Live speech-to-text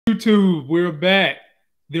YouTube, we're back.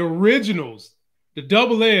 The originals, the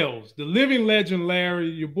double L's, the living legend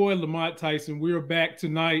Larry, your boy Lamont Tyson. We're back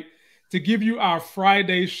tonight to give you our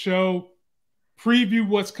Friday show, preview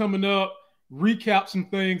what's coming up, recap some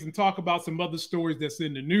things, and talk about some other stories that's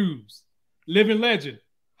in the news. Living legend,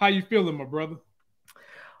 how you feeling, my brother?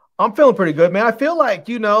 I'm feeling pretty good, man. I feel like,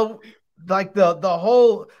 like the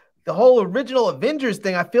whole original Avengers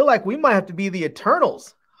thing, I feel like we might have to be the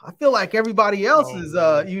Eternals. I feel like everybody else is,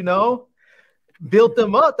 built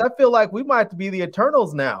them up. I feel like we might have to be the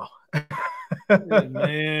Eternals now.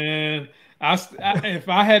 Man, if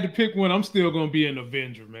I had to pick one, I'm still going to be an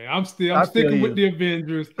Avenger, man. I'm sticking with the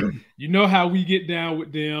Avengers. You know how we get down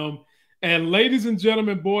with them. And ladies and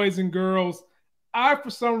gentlemen, boys and girls, I, for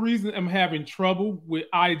some reason, am having trouble with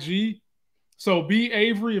IG. So B.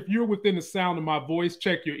 Avery, if you're within the sound of my voice,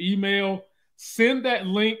 check your email. Send that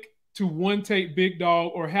link to One Take Big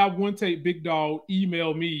Dog, or have One Take Big Dog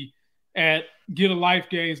email me at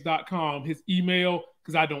getalifegains.com, his email,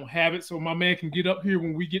 because I don't have it. So my man can get up here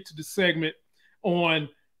when we get to the segment on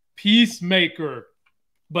Peacemaker.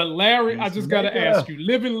 But Larry, I just got to ask you,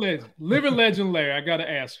 living legend Larry, I got to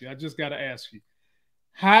ask you.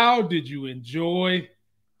 How did you enjoy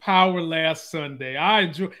Power last Sunday? I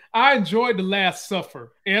enjoyed the Last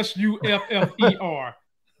Suffer, SUFFER.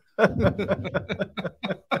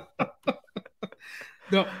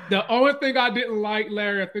 The only thing I didn't like,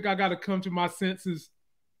 Larry, I think I got to come to my senses.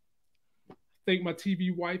 I think my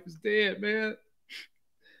TV wife is dead, man.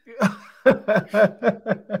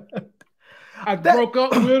 I broke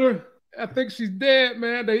up with her. I think she's dead,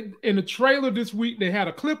 man. In the trailer this week, they had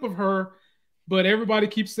a clip of her, but everybody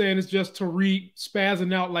keeps saying it's just Tariq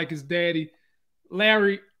spazzing out like his daddy.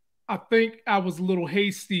 Larry, I think I was a little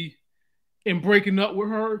hasty in breaking up with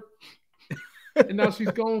her. And now she's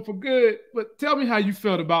gone for good. But tell me how you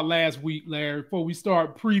felt about last week, Larry, before we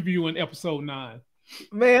start previewing episode 9.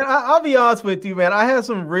 Man, I'll be honest with you, man. I had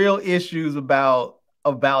some real issues about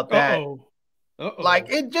that. Uh-oh. Like,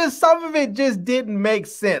 some of it just didn't make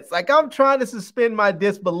sense. Like, I'm trying to suspend my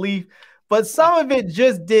disbelief, but some of it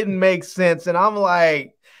just didn't make sense. And I'm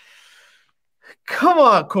like, come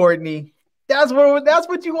on, Courtney. That's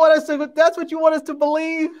what you want us to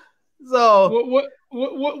believe. So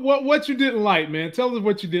what you didn't like, man? Tell us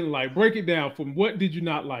what you didn't like. Break it down for me. What did you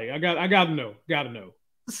not like? I gotta know.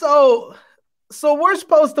 So we're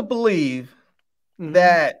supposed to believe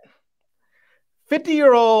that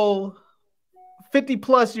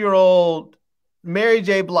 50-plus-year-old Mary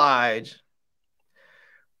J. Blige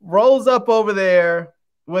rolls up over there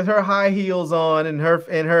with her high heels on and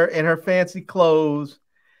her fancy clothes,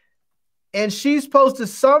 and she's supposed to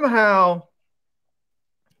somehow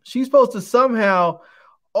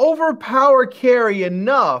overpower Carrie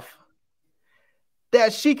enough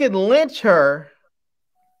that she can lynch her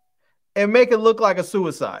and make it look like a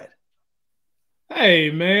suicide. Hey,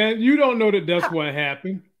 man, you don't know that's what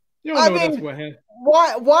happened. You don't know that's what happened.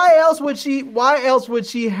 Why else would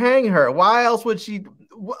she hang her? Why else would she?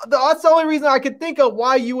 That's the only reason I could think of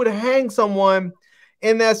why you would hang someone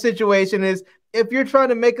in that situation, is if you're trying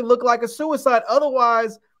to make it look like a suicide.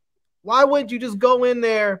 Otherwise, why wouldn't you just go in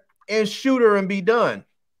there and shoot her and be done?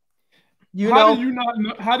 How do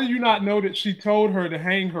you not know that she told her to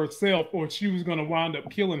hang herself, or she was going to wind up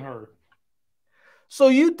killing her? So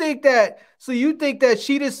you think that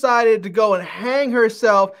she decided to go and hang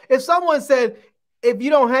herself? If someone said, if you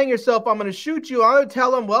don't hang yourself, I'm going to shoot you, I would tell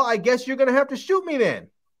them, well, I guess you're going to have to shoot me then.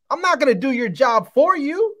 I'm not going to do your job for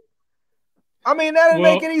you. I mean, that doesn't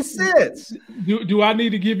make any sense. Do I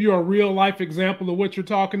need to give you a real life example of what you're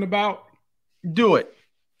talking about? Do it.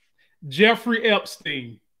 Jeffrey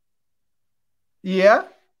Epstein. Yeah.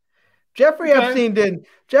 Jeffrey Epstein didn't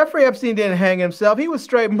hang himself. He was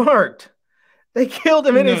straight marked. They killed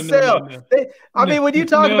him in his cell. When you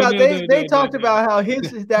talk about, they talked about how he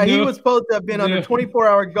was supposed to have been under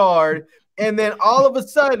 24-hour guard, and then all of a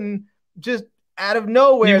sudden, just out of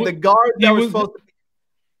nowhere, the guard that was supposed to be.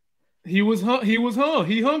 He was hung.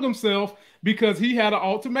 He hung himself because he had an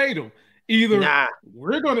ultimatum: either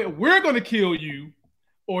we're gonna kill you,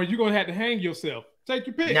 or you're gonna have to hang yourself. Take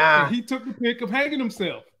your pick. And he took the pick of hanging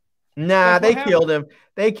himself. They killed him.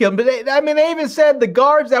 But they even said the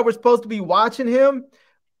guards that were supposed to be watching him,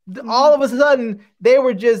 all of a sudden, they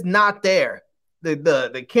were just not there.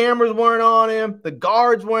 The cameras weren't on him. The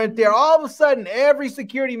guards weren't there. All of a sudden, every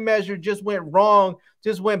security measure just went wrong,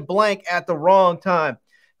 just went blank at the wrong time.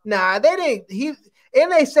 They didn't.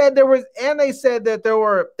 They said that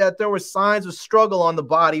there were signs of struggle on the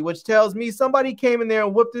body, which tells me somebody came in there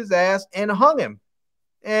and whooped his ass and hung him.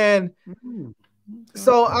 And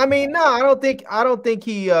so, I mean, no, I don't think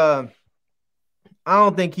he I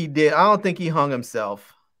don't think he did. I don't think he hung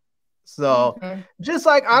himself. So Okay. just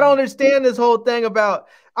like I don't understand this whole thing about,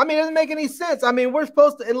 I mean, it doesn't make any sense. I mean, we're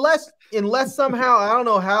supposed to, unless somehow, I don't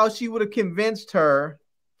know how she would have convinced her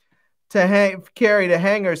to Carrie to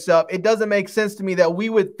hang herself. It doesn't make sense to me that we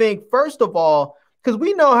would think, first of all, because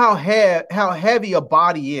we know how heavy a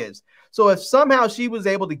body is. So if somehow she was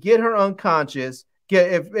able to get her unconscious,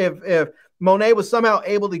 if Monet was somehow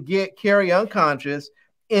able to get Carrie unconscious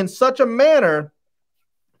in such a manner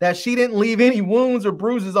that she didn't leave any wounds or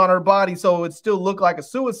bruises on her body, so it would still look like a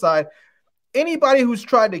suicide. Anybody who's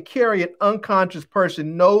tried to carry an unconscious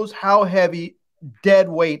person knows how heavy dead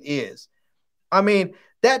weight is. I mean,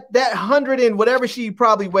 that 100 and whatever she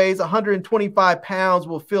probably weighs, 125 pounds,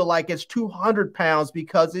 will feel like it's 200 pounds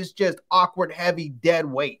because it's just awkward, heavy, dead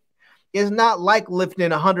weight. It's not like lifting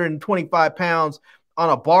 125 pounds on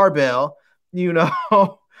a barbell, you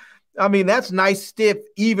know. I mean, that's nice, stiff,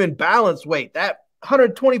 even balanced weight. That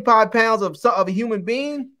 125 pounds of a human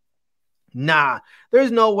being? Nah,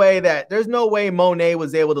 there's no way Monet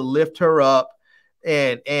was able to lift her up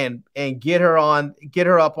and get her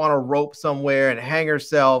up on a rope somewhere and hang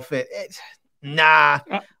herself. Nah.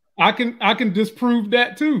 I can disprove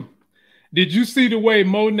that too. Did you see the way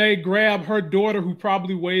Monet grabbed her daughter, who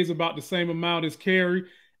probably weighs about the same amount as Carrie,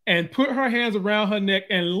 and put her hands around her neck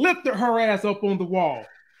and lifted her ass up on the wall?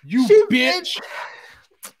 You bitch.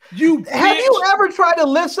 Have you ever tried to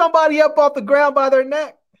lift somebody up off the ground by their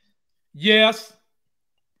neck? Yes.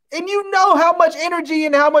 And you know how much energy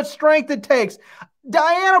and how much strength it takes.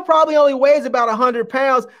 Diana probably only weighs about 100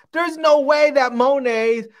 pounds. There's no way that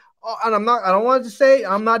Monet, and I'm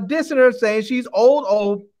not dissing her, saying she's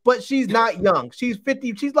old, but she's not young. She's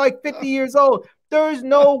 50. She's like 50 years old. There's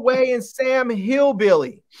no way in Sam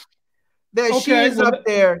Hillbilly that she is up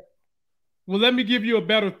there. Well, let me give you a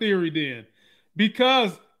better theory then.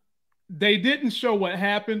 Because they didn't show what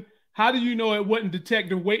happened, how do you know it wasn't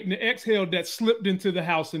Detective Waiting to Exhale that slipped into the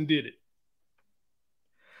house and did it?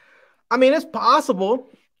 I mean, it's possible.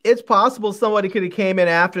 It's possible somebody could have came in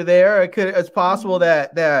after there. It's possible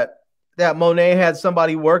that Monet had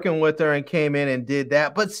somebody working with her and came in and did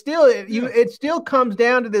that. But still, it still comes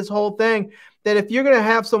down to this whole thing that if you're going to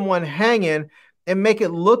have someone hanging and make it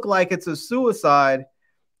look like it's a suicide,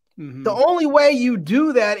 the only way you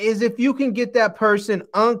do that is if you can get that person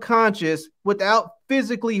unconscious without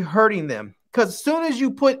physically hurting them. Because as soon as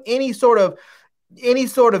you put any sort of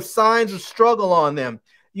signs of struggle on them,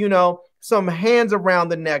 you know, some hands around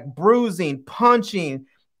the neck, bruising, punching,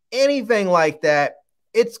 anything like that,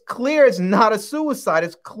 it's clear it's not a suicide.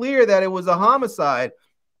 It's clear that it was a homicide.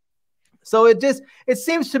 So it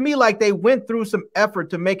seems to me like they went through some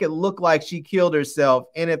effort to make it look like she killed herself.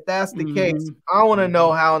 And if that's the case, I want to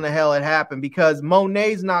know how in the hell it happened, because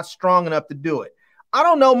Monet's not strong enough to do it. I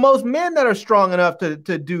don't know most men that are strong enough to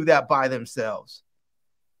do that by themselves.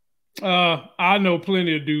 I know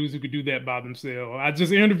plenty of dudes who could do that by themselves. I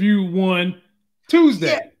just interviewed one Tuesday.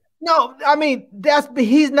 Yeah. No, I mean,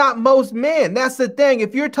 he's not most men. That's the thing.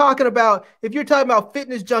 If you're talking about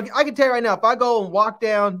fitness junkie, I can tell you right now, if I go and walk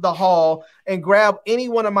down the hall and grab any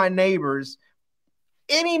one of my neighbors,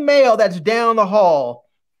 any male that's down the hall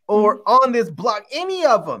or on this block, any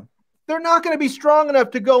of them, they're not going to be strong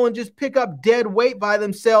enough to go and just pick up dead weight by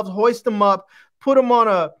themselves, hoist them up, put them on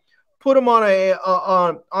a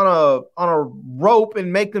rope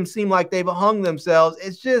and make them seem like they've hung themselves.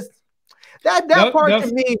 It's just that part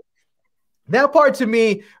to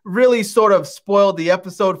me really sort of spoiled the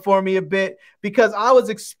episode for me a bit, because I was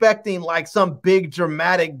expecting like some big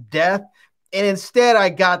dramatic death, and instead I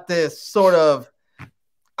got this sort of,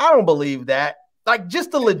 I don't believe that. Like,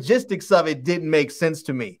 just the logistics of it didn't make sense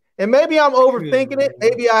to me. And maybe I'm overthinking it.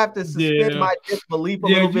 Maybe I have to suspend my disbelief a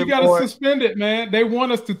little bit more. You got to suspend it, man. They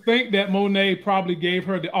want us to think that Monet probably gave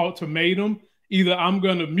her the ultimatum. Either I'm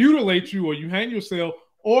going to mutilate you or you hang yourself,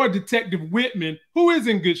 or Detective Whitman, who is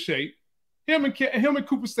in good shape. Him and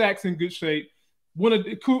Cooper Sack's in good shape. One of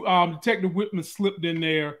the Detective Whitman slipped in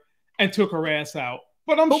there and took her ass out.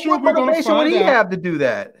 But sure we're going to find out. What did he have to do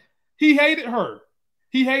that? He hated her.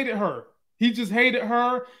 He just hated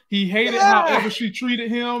her. He hated however she treated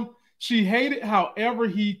him. She hated however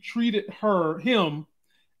he treated him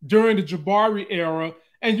during the Jabari era.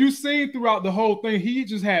 And you see throughout the whole thing, he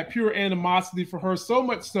just had pure animosity for her, so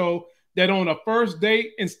much so that on a first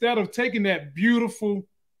date, instead of taking that beautiful,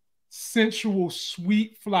 sensual,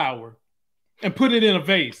 sweet flower and put it in a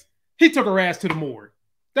vase, he took her ass to the morgue.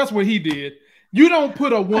 That's what he did. You don't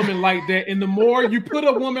put a woman like that in the morgue. You put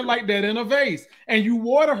a woman like that in a vase, and you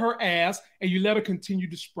water her ass, and you let her continue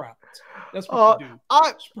to sprout. That's what you do.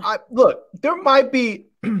 Look, there might be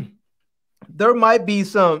there might be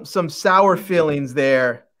some sour feelings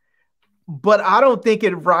there, but I don't think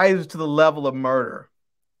it rises to the level of murder.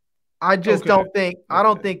 I just don't think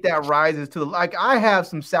that rises to like I have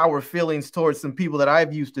some sour feelings towards some people that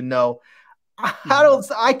I've used to know.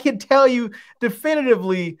 I can tell you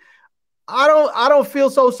definitively I don't feel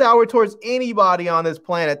so sour towards anybody on this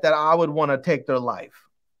planet that I would want to take their life.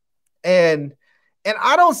 And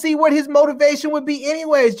I don't see what his motivation would be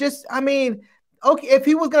anyways. Just I mean, okay, if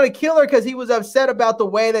he was going to kill her because he was upset about the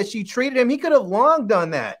way that she treated him, he could have long done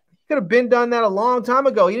that. He could have been done that a long time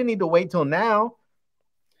ago. He didn't need to wait till now.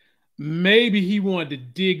 Maybe he wanted to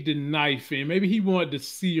dig the knife in. Maybe he wanted to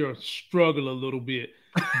see her struggle a little bit.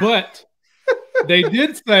 But they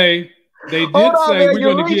did say we're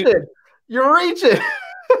going to get. You're reaching.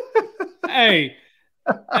 Hey,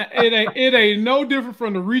 it ain't no different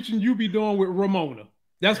from the reaching you be doing with Ramona.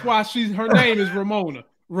 That's why her name is Ramona.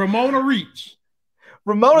 Ramona Reach.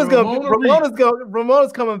 Ramona's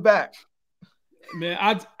coming back. Man,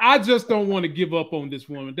 I just don't want to give up on this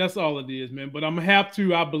woman. That's all it is, man. But I'm gonna have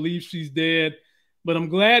to. I believe she's dead. But I'm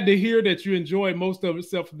glad to hear that you enjoyed most of it,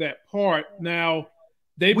 except for that part. Now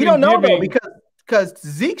we don't know though because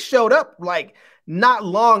Zeke showed up like not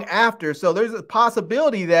long after. So there's a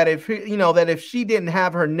possibility that if she didn't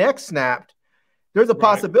have her neck snapped, there's a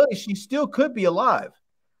possibility she still could be alive.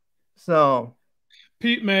 So.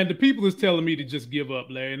 Pete, man, the people is telling me to just give up,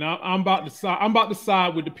 Larry, and I'm about to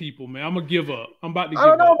side with the people, man. I'm gonna give up. I'm about to. I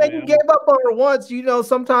don't know, man. You gave up on her once.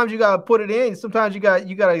 Sometimes you gotta put it in. Sometimes you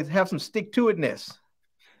gotta have some stick to itness.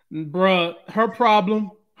 Bruh, her problem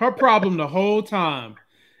the whole time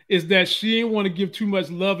is that she didn't want to give too much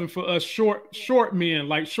loving for us short men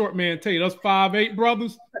like Short Man Tate, us 5'8"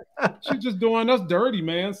 brothers. She's just doing us dirty,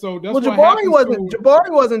 man. So that's what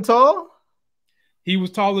Jabari wasn't tall. He was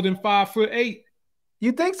taller than 5'8".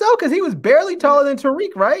 You think so? Because he was barely taller than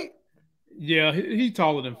Tariq, right? Yeah, he's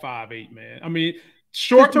taller than 5'8", man. I mean,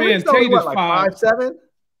 Short Man Tate is 5'7".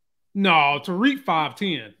 No, Tariq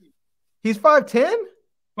 5'10". He's 5'10".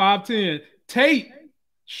 5'10".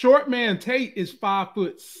 Short Man Tate is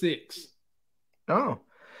 5'6". Oh,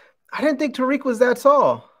 I didn't think Tariq was that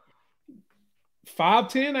tall.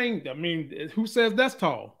 5'10" ain't. I mean, who says that's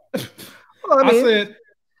tall? Well, I said.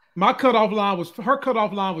 Her cutoff line was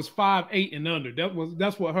 5'8" and under.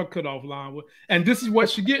 That's what her cutoff line was. And this is what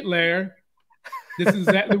she get, Larry. This is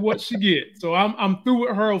exactly what she get. So I'm through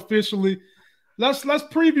with her officially. Let's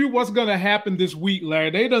preview what's gonna happen this week, Larry.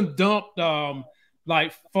 They done dumped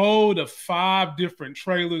like 4 to 5 different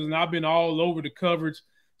trailers, and I've been all over the coverage.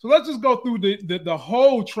 So let's just go through the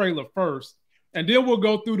whole trailer first, and then we'll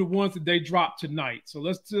go through the ones that they dropped tonight. So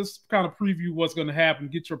let's just kind of preview what's gonna happen.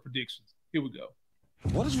 Get your predictions. Here we go.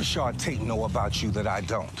 What does Rashad Tate know about you that I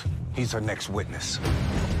don't? He's her next witness.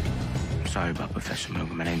 Sorry about Professor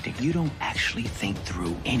Milgram, but I didn't think you don't actually think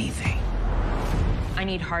through anything. I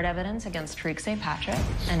need hard evidence against Tariq St. Patrick,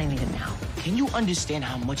 and I need it now. Can you understand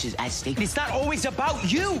how much is at stake? It's not always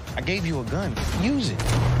about you. I gave you a gun. Use it.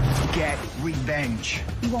 Get revenge.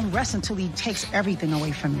 He won't rest until he takes everything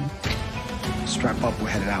away from you. Strap up, we're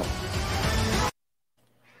headed out.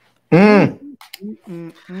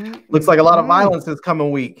 Looks like a lot of violence this coming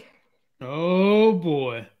week. Oh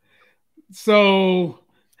boy. So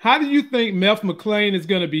how do you think Meth McClain is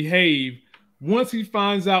going to behave once he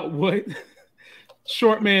finds out what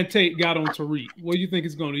Short Man Tate got on Tariq? What do you think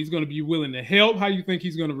he's going to be willing to help? How do you think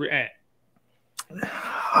he's going to react?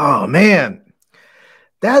 Oh man.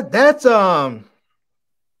 That's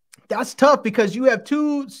tough because you have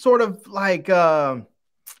two sort of like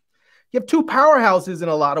you have two powerhouses in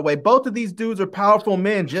a lot of ways. Both of these dudes are powerful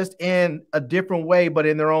men, just in a different way, but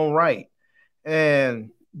in their own right.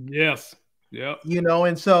 And yes, yeah,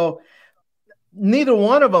 and so neither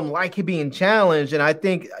one of them like being challenged. And I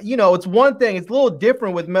think it's one thing. It's a little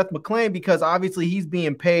different with Meth McClain because obviously he's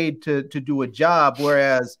being paid to do a job,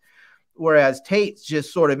 whereas Tate's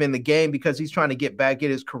just sort of in the game because he's trying to get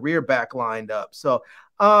his career back lined up. So,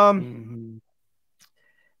 man,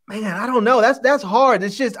 I don't know. That's hard.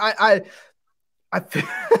 It's just I feel,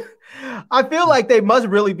 I feel like they must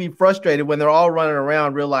really be frustrated when they're all running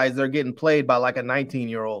around, realize they're getting played by like a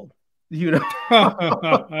 19-year-old.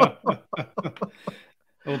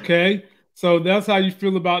 Okay, so that's how you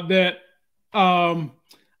feel about that.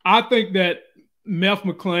 I think that Meth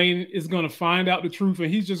McClain is going to find out the truth,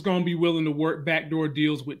 and he's just going to be willing to work backdoor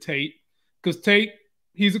deals with Tate because Tate,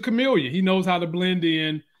 he's a chameleon. He knows how to blend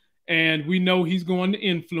in. And we know he's going to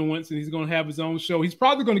influence and he's going to have his own show. He's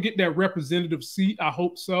probably going to get that representative seat. I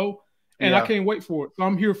hope so. And I can't wait for it. So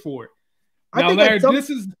I'm here for it. Now, Larry, this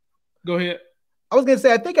is – go ahead. I think at some point, Meth McClain is going to I was gonna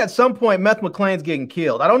say, I think at some point Meth MacLane's getting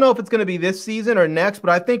killed. I don't know if it's gonna be this season or next, but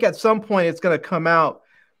I think at some point it's gonna come out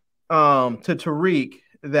to Tariq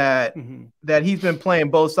that he's been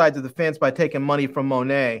playing both sides of the fence by taking money from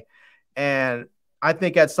Monet, and I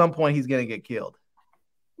think at some point he's gonna get killed.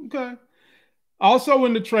 Okay. Also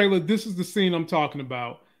in the trailer, this is the scene I'm talking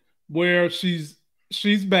about, where she's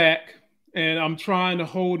back. And I'm trying to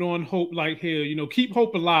hold on hope like hell, you know, keep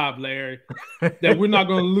hope alive, Larry, that we're not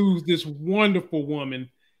going to lose this wonderful woman.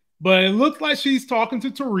 But it looks like she's talking to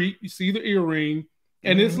Tariq. You see the earring,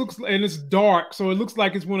 and it's dark, so it looks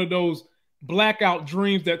like it's one of those blackout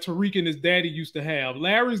dreams that Tariq and his daddy used to have.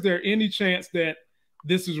 Larry, is there any chance that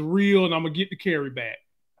this is real and I'm gonna get the Carrie back?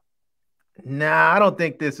 Nah, I don't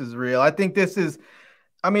think this is real. I think this is,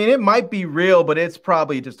 I mean, it might be real, but it's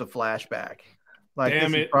probably just a flashback. Like,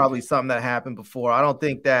 this is probably something that happened before. I don't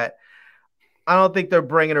think they're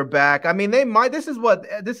bringing her back. I mean, they might. This is going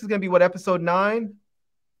to be what, episode 9?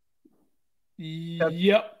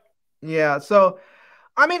 Yep. Yeah. So,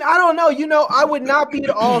 I mean, I don't know. You know, I would not be at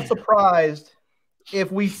all surprised when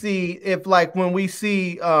we see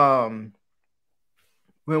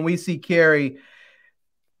Carrie,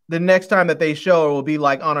 the next time that they show her will be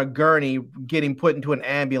like on a gurney getting put into an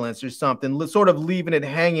ambulance or something, sort of leaving it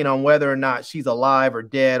hanging on whether or not she's alive or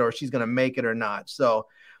dead or she's going to make it or not. So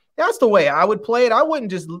that's the way I would play it. I wouldn't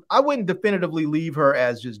definitively leave her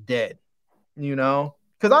as just dead, you know,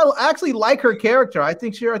 because I actually like her character. I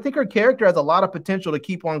think her character has a lot of potential to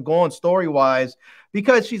keep on going story-wise,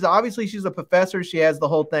 because she's a professor. She has the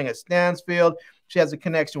whole thing at Stansfield. She has a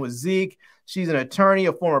connection with Zeke. She's an attorney,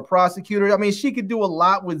 a former prosecutor. I mean, she could do a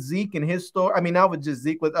lot with Zeke and his story. I mean, not with just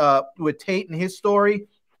Zeke, with Tate and his story.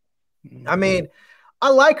 I mean, I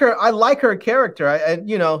like her. I like her character.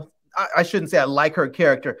 I shouldn't say I like her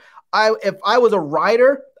character. If I was a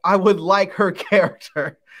writer, I would like her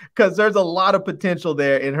character, because there's a lot of potential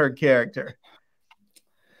there in her character.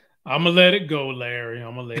 I'm gonna let it go, Larry.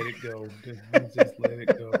 I'm gonna let it go. Just let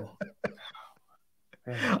it go.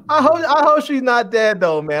 I hope she's not dead,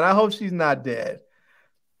 though, man. I hope she's not dead.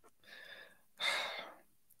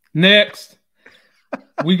 Next,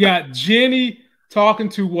 we got Jenny talking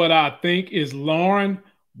to what I think is Lauren.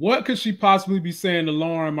 What could she possibly be saying to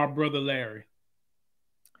Lauren, my brother Larry?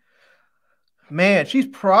 Man, she's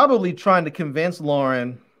probably trying to convince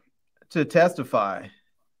Lauren to testify,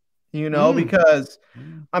 you know, because,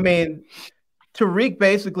 I mean, Tariq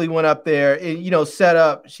basically went up there and, you know,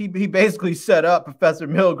 he basically set up Professor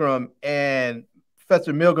Milgram, and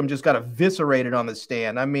Professor Milgram just got eviscerated on the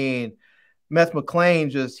stand. I mean, Meth MacLane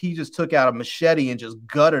just took out a machete and just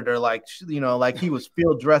gutted her like, you know, like he was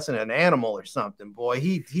field dressing an animal or something. Boy,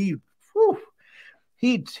 he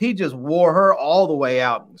just wore her all the way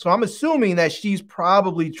out. So I'm assuming that she's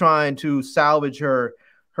probably trying to salvage her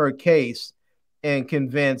case and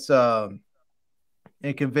convince Lauren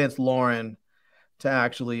to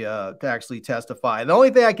actually testify. The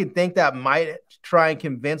only thing I can think that might try and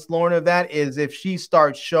convince Lauren of that is if she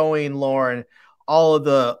starts showing Lauren all of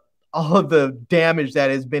the damage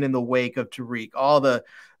that has been in the wake of Tariq, all the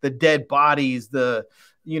dead bodies, the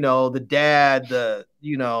dad, all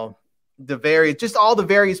the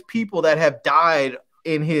various people that have died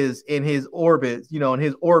in his orbit,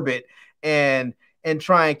 and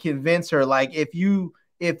try and convince her, like, if you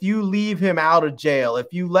leave him out of jail,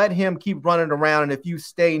 if you let him keep running around, and if you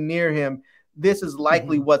stay near him, this is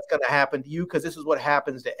likely what's going to happen to you, because this is what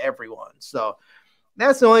happens to everyone. So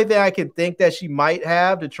that's the only thing I can think that she might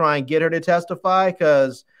have to try and get her to testify,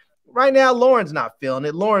 because right now Lauren's not feeling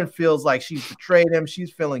it. Lauren feels like she's betrayed him.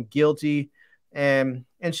 She's feeling guilty, and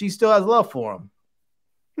she still has love for him.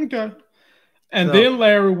 Okay. And then,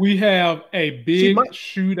 Larry, we have a big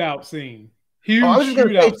shootout scene. Huge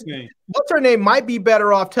shootout scene. What's her name might be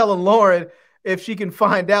better off telling Lauren if she can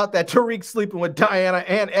find out that Tariq's sleeping with Diana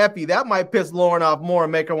and Effie. That might piss Lauren off more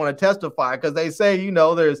and make her want to testify, because they say,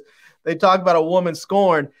 they talk about a woman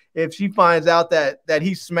scorned. If she finds out that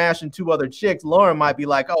he's smashing 2 other chicks, Lauren might be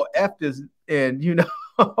like, oh, F this, and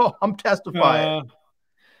I'm testifying.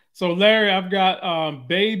 So, Larry, I've got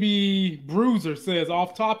Baby Bruiser says,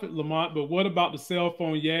 off topic, Lamont, but what about the cell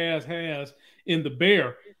phone Yaz has in the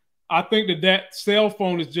bear? I think that cell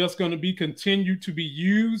phone is just going to be continued to be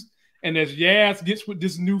used. And as Yaz gets with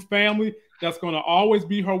this new family, that's going to always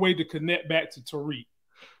be her way to connect back to Tariq.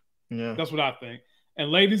 Yeah. That's what I think. And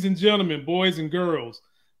ladies and gentlemen, boys and girls,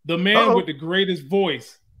 the man with the greatest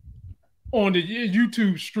voice on the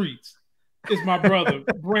YouTube streets is my brother,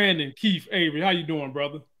 Brandon Keith Avery. How you doing,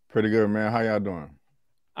 brother? Pretty good, man. How y'all doing?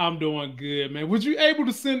 I'm doing good, man. Was you able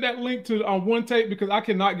to send that link to One Take, because I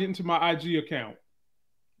cannot get into my IG account?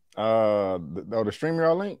 The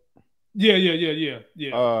StreamYard link? Yeah.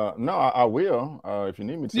 No, I will. If you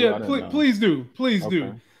need me to. Yeah, please do. Please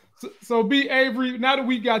do. So B. Avery, now that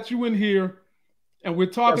we got you in here and we're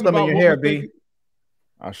talking about your what hair, we think.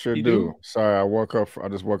 I sure do. Sorry, I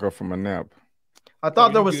just woke up from a nap. I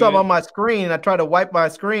thought there was something on my screen, and I tried to wipe my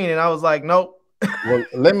screen, and I was like, nope. Well,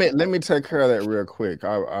 let me take care of that real quick.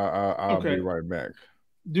 I'll be right back.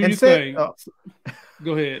 Do your thing.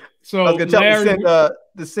 Go ahead. So I was gonna tell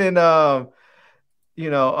to send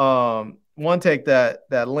one take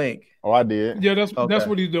that link. Oh, I did. Yeah, that's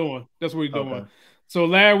what he's doing. That's what he's doing. So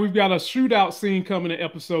Larry, we've got a shootout scene coming in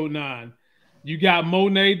episode 9. You got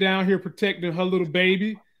Monet down here protecting her little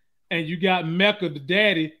baby, and you got Mecca, the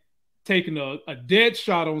daddy, taking a dead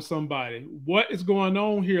shot on somebody. What is going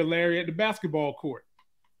on here, Larry, at the basketball court?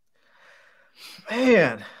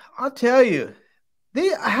 Man, I'll tell you.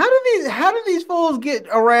 How do these fools get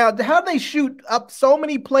around? How do they shoot up so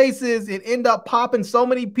many places and end up popping so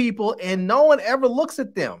many people and no one ever looks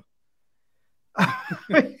at them?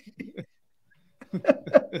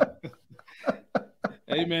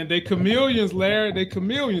 Hey man, they chameleons, Larry. They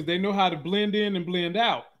chameleons. They know how to blend in and blend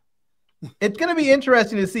out. It's going to be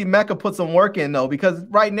interesting to see Mecca put some work in, though, because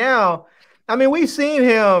right now, I mean, we've seen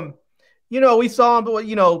him, we saw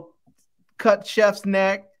him, cut Chef's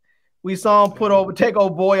neck. We saw him take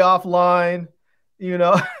old boy offline. That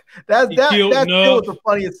was the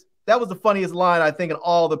funniest. That was the funniest line, I think, in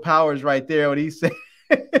all the powers right there when he said,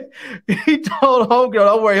 he told Homegirl,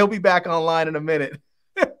 don't worry, he'll be back online in a minute.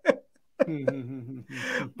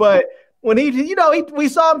 But when we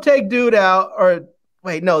saw him take dude out, or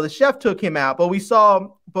wait, no, the chef took him out, but we saw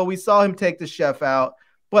him take the chef out.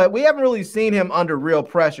 But we haven't really seen him under real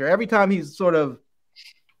pressure. Every time he's sort of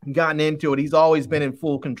gotten into it, he's always been in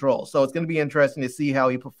full control. So it's going to be interesting to see how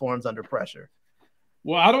he performs under pressure.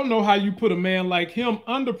 Well, I don't know how you put a man like him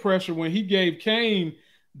under pressure when he gave Kane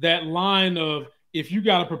that line of, if you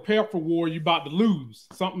got to prepare for war, you're about to lose.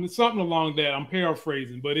 Something along that. I'm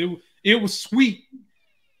paraphrasing, but it was sweet.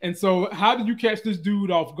 And so how do you catch this dude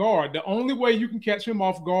off guard? The only way you can catch him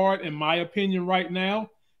off guard, in my opinion right now,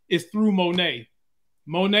 is through Monet.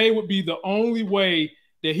 Monet would be the only way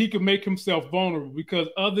that he could make himself vulnerable, because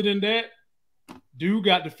other than that, dude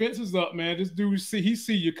got defenses up, man. This dude, he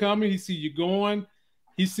see you coming, he see you going,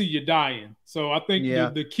 he see you dying. So I think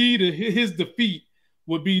the key to his defeat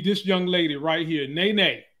would be this young lady right here,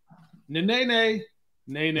 Nene.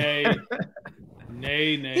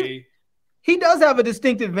 He does have a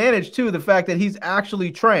distinct advantage, too, the fact that he's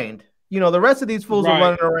actually trained. The rest of these fools are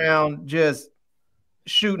running around just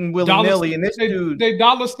shooting willy-nilly. And this dude... They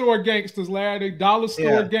dollar store gangsters, Larry. They dollar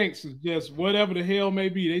store gangsters. Just whatever the hell may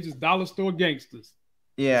be. They just dollar store gangsters.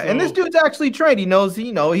 Yeah, and this dude's actually trained. He knows,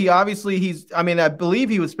 he obviously I believe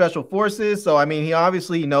he was special forces. So, he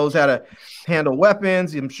obviously knows how to handle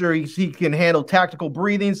weapons. I'm sure he can handle tactical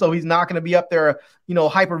breathing. So he's not going to be up there,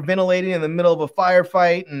 hyperventilating in the middle of a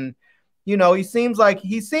firefight. And, he seems like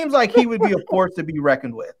he would be a force to be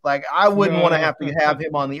reckoned with. Like, I wouldn't want to have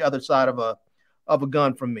him on the other side of a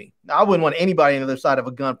gun from me. I wouldn't want anybody on the other side of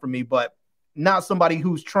a gun from me, but not somebody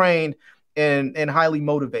who's trained and highly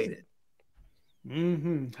motivated.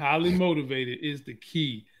 Highly motivated is the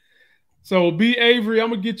key. So B. Avery, I'm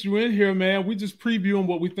gonna get you in here, man. We just previewing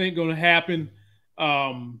what we think gonna happen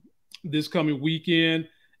this coming weekend,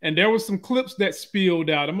 and there was some clips that spilled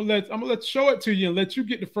out. I'm gonna show it to you and let you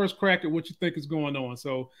get the first crack at what you think is going on.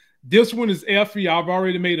 So this one is Effie. I've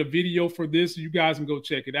already made a video for this, so you guys can go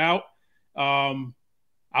check it out. I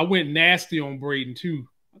went nasty on Braden too.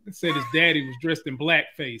 I said his daddy was dressed in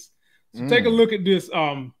blackface. So take a look at this,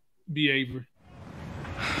 B. Avery.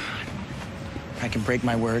 I can break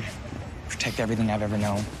my word, protect everything I've ever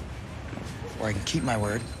known. Or I can keep my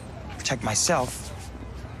word, protect myself,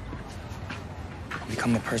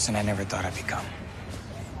 become the person I never thought I'd become.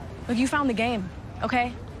 Look, you found the game,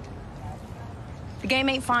 okay? The game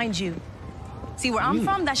ain't find you. See, where I'm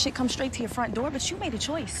from, that shit comes straight to your front door, but you made a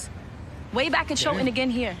choice. Way back in show and again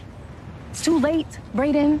here. It's too late,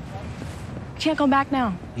 Braden. You can't come back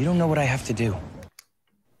now. You don't know what I have to do.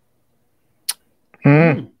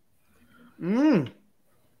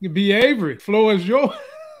 B. Avery, floor is yours.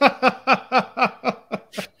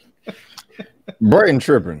 Braden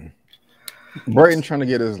tripping. Braden trying to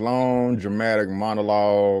get his long, dramatic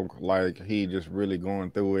monologue, like he just really going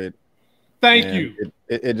through it. Thank you.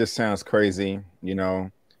 It just sounds crazy,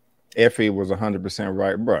 Effie was 100%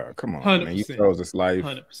 right, bro. Come on, 100%. Man. You chose this life.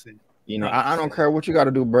 100%. I don't care what you got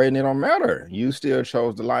to do, Braden. It don't matter. You still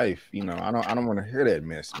chose the life. I don't want to hear that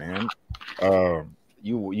mess, man.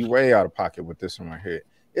 You way out of pocket with this one right here.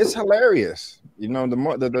 It's hilarious. The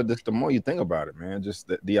more you think about it, man, just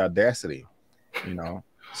the audacity,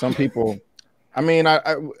 some people. I mean, I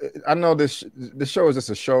know the show is just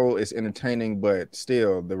a show. It's entertaining, but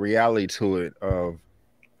still, the reality to it of,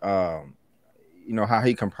 you know, how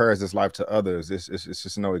he compares his life to others. It's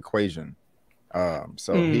just no equation.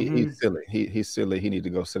 So he's silly. He's silly. He need to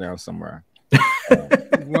go sit down somewhere.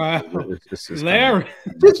 Wow, it's Larry,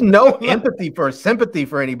 just no sympathy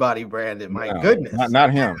for anybody, Brandon. My goodness,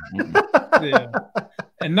 not him. Yeah,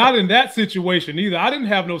 and not in that situation either. I didn't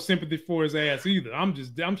have no sympathy for his ass either.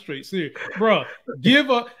 I'm straight serious, bro. Give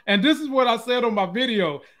up, and this is what I said on my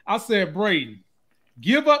video. I said, Braden,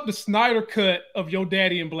 give up the Snyder cut of your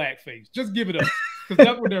daddy in blackface. Just give it up, because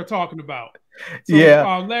that's what they're talking about. So,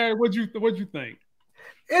 yeah, Larry, what'd you think?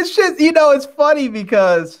 It's just, you know, it's funny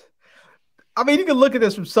because, I mean, you can look at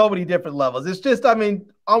this from so many different levels. It's just, I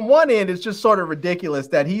mean, on one end, it's just sort of ridiculous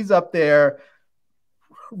that he's up there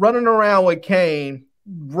running around with Kane,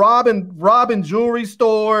 robbing jewelry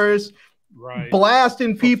stores, right,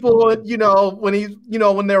 blasting people, you know,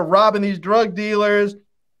 when they're robbing these drug dealers,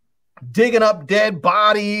 digging up dead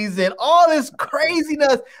bodies and all this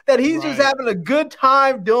craziness that he's just having a good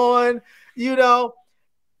time doing, you know.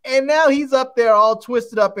 And now he's up there all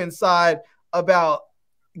twisted up inside about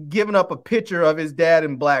giving up a picture of his dad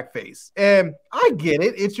in blackface. And I get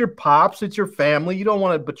it. It's your pops. It's your family. You don't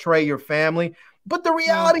want to betray your family. But the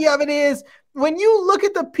reality of it is, when you look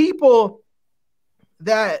at the people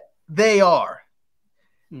that they are,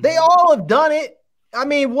 they all have done it. I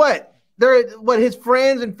mean, his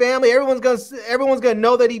friends and family, everyone's gonna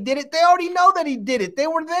know that he did it. They already know that he did it. They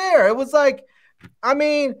were there. It was like, I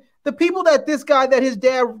mean, the people that his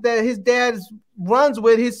dad runs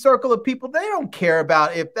with, his circle of people, they don't care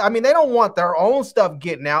about they don't want their own stuff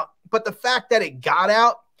getting out. But the fact that it got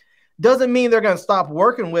out doesn't mean they're gonna stop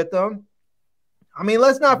working with them. I mean,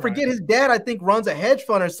 let's not forget his dad, I think, runs a hedge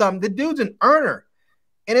fund or something. The dude's an earner.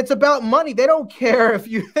 And it's about money. They don't care if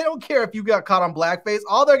you got caught on blackface.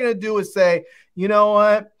 All they're gonna do is say, you know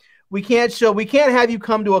what, we can't have you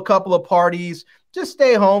come to a couple of parties. Just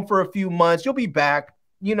stay home for a few months. You'll be back.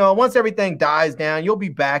 You know, once everything dies down, you'll be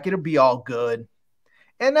back. It'll be all good.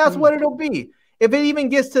 And that's what it'll be. If it even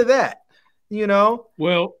gets to that, you know.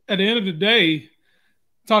 Well, at the end of the day,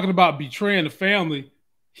 talking about betraying the family,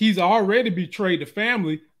 he's already betrayed the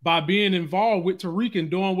family by being involved with Tariq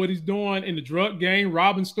and doing what he's doing in the drug game,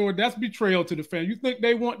 robbing store. That's betrayal to the family. You think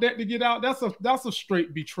they want that to get out? That's a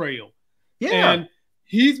straight betrayal. Yeah. And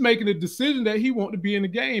he's making a decision that he wants to be in the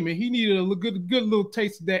game, and he needed a good little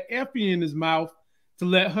taste of that Effie in his mouth to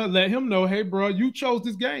let him know, hey, bro, you chose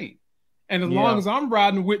this game. And as long as I'm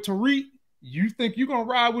riding with Tariq, you think you're going to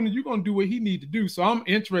ride with him, you're going to do what he need to do. So I'm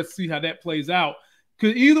interested to see how that plays out.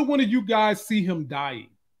 Could either one of you guys see him dying?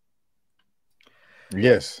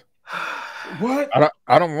 Yes. What?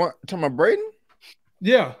 I don't want to my Braden.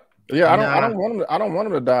 Yeah. Yeah, I don't want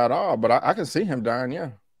him to die at all, but I can see him dying, yeah.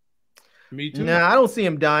 Me too. Nah, I don't see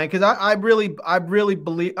him dying because I really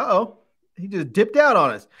believe. He just dipped out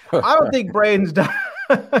on us. I don't think Braden's dying.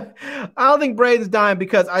 I don't think Braden's dying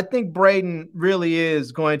because I think Braden really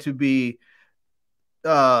is going to be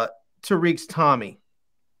Tariq's Tommy.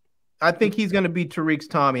 I think he's going to be Tariq's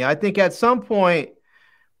Tommy. I think at some point,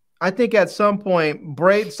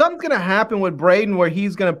 Braden, something's going to happen with Braden where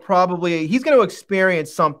he's going to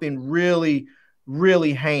experience something really,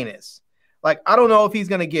 really heinous. Like, I don't know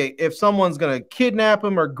if someone's going to kidnap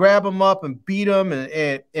him or grab him up and beat him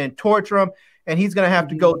and torture him, and he's going to have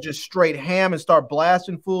to go just straight ham and start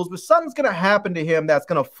blasting fools. But something's going to happen to him that's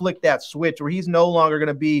going to flick that switch where he's no longer going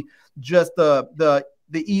to be just the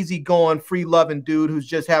easygoing, free-loving dude who's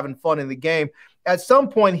just having fun in the game. At some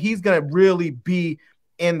point, he's going to really be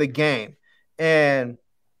in the game. And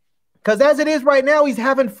because as it is right now, he's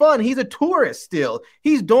having fun. He's a tourist still.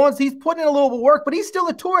 He's putting in a little bit of work, but he's still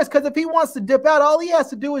a tourist because if he wants to dip out, all he has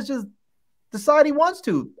to do is just decide he wants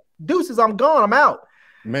to. Deuces, I'm gone. I'm out.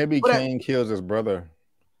 Maybe Kane kills his brother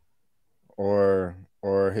or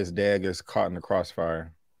his dad gets caught in the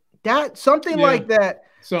crossfire. Something like that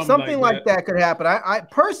could happen. I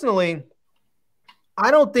personally,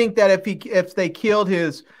 I don't think that if they killed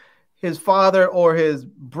his father or his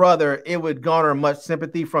brother, it would garner much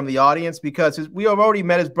sympathy from the audience because we have already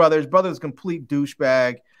met his brother. His brother's a complete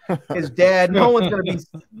douchebag. His dad, no one's going to be.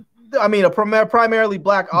 I mean, a primarily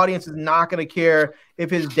black audience is not going to care if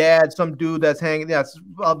his dad, some dude that's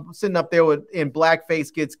sitting up there in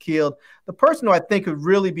blackface, gets killed. The person who I think could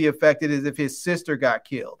really be affected is if his sister got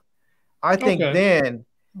killed. I think then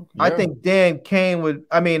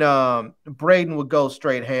Braden would go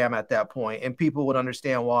straight ham at that point, and people would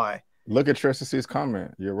understand why. Look at Tressa's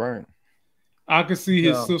comment. You're right. I could see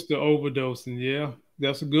his sister overdosing. Yeah,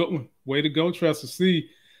 that's a good one. Way to go, Tressa C.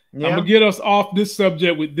 Yeah. I'm gonna get us off this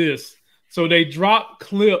subject with this. So they dropped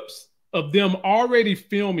clips of them already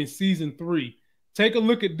filming season 3. Take a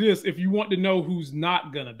look at this if you want to know who's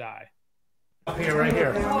not gonna die. Here, right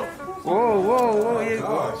here. Whoa, whoa, whoa! Yeah.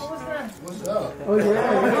 What's up? Oh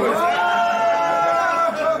yeah.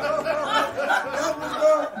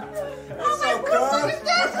 What's up, cuz?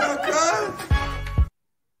 What's up, cuz?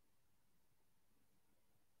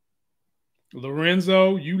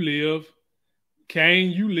 Lorenzo, you live.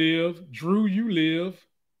 Kane, you live. Drew, you live.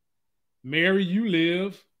 Mary, you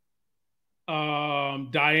live.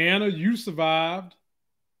 Diana, you survived.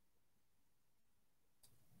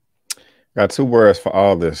 Got 2 words for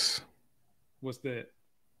all this. What's that?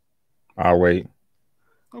 I'll wait.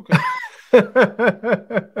 Okay.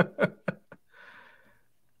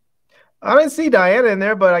 I didn't see Diana in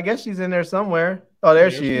there, but I guess she's in there somewhere. Oh,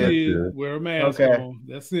 there she is. Wear a mask on.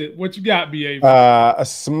 That's it. What you got, BA? A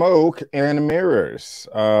smoke and mirrors.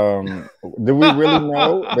 Do we really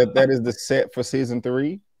know that is the set for season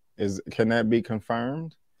 3? Can that be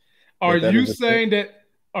confirmed? Are you saying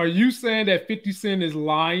that 50 Cent is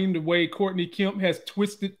lying the way Courtney Kemp has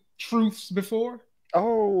twisted truths before?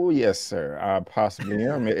 Oh, yes, sir. I possibly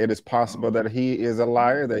am. It is possible that he is a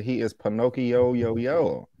liar, that he is Pinocchio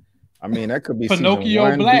yo-yo. I mean, that could be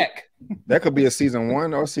Pinocchio Black. That could be a season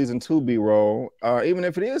 1 or season 2 B-roll. Even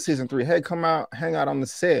if it is season 3, hey, come out, hang out on the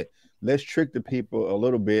set. Let's trick the people a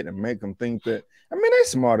little bit and make them think that. I mean, they're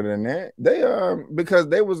smarter than that. They because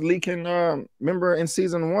they was leaking. Remember in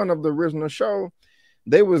season 1 of the original show,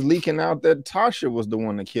 they was leaking out that Tasha was the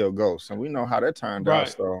one that killed Ghost, and we know how that turned out.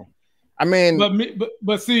 So, I mean,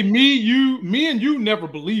 but see, me and you never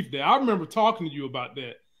believed that. I remember talking to you about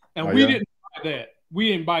that, and we didn't buy that. We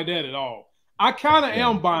didn't buy that at all. I kind of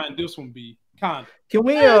am buying this one, B. Kind of. Can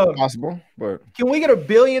we possible, but can we get a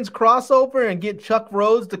Billions crossover and get Chuck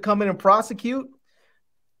Rhodes to come in and prosecute?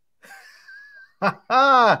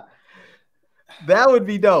 That would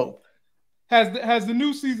be dope. Has the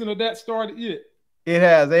new season of that started yet? It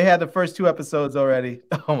has. They had the first 2 episodes already.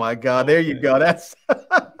 Oh my God! There you go. That's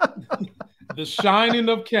The Shining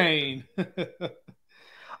of Kane.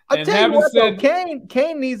 I'll tell you what, though,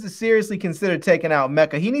 Kane needs to seriously consider taking out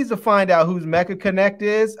Mecca. He needs to find out whose Mecca Connect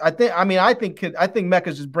is. I think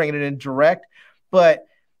Mecca's just bringing it in direct, but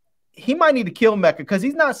he might need to kill Mecca because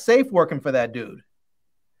he's not safe working for that dude.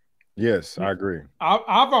 Yes, I agree.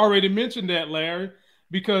 I've already mentioned that, Larry,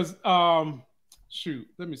 because shoot,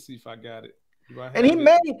 let me see if I got it. And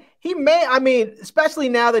he may, I mean, especially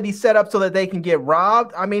now that he's set up so that they can get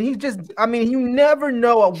robbed. I mean, you never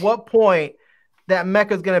know at what point that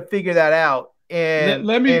Mecca's going to figure that out. And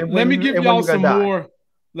let me give y'all some more.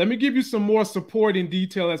 Let me give you some more supporting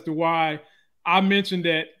detail as to why I mentioned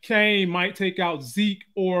that Kane might take out Zeke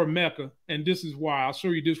or Mecca, and this is why. I'll show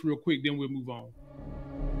you this real quick, then we'll move on.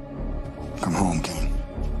 Come home, Kane.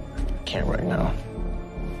 Can't right now.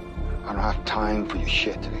 I don't have time for your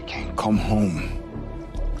shit today, Kane. Come home.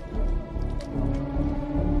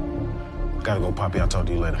 Gotta go, Poppy. I'll talk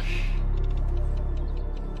to you later.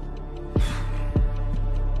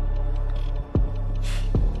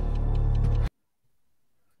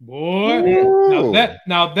 Boy,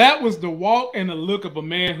 now that was the walk and the look of a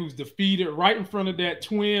man who's defeated right in front of that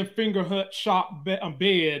twin finger hut shop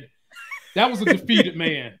bed. That was a defeated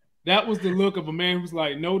man. That was the look of a man who's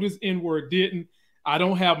like, no, this N-word didn't. I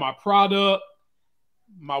don't have my product.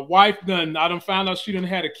 My wife I done found out she done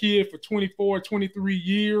had a kid for 24, 23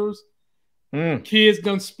 years. Kids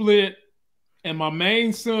done split. And my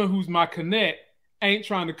main son, who's my connect, ain't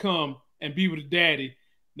trying to come and be with a daddy.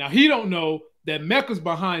 Now, he don't know that Mecca's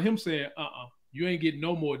behind him saying, you ain't getting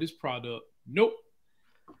no more of this product. Nope.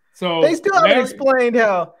 So they still haven't explained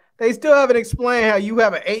how you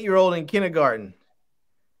have an 8-year-old in kindergarten.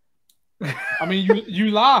 I mean,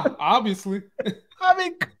 you lie, obviously. I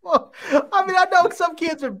mean, come on. I mean, I know some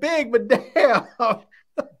kids are big, but damn.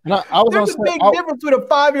 There's a big difference between a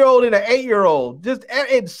 5-year-old and an 8-year-old, just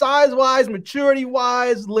in size-wise,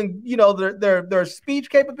 maturity-wise, you know, their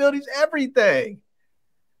speech capabilities, everything.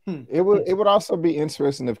 It would also be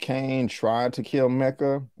interesting if Kane tried to kill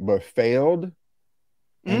Mecca but failed,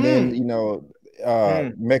 and then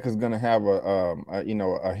Mecca's gonna have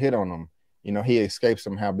a hit on him. You know, he escapes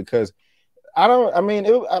somehow because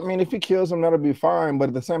if he kills him, that'll be fine. But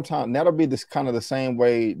at the same time, that'll be this kind of the same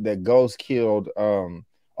way that Ghost killed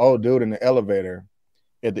old dude in the elevator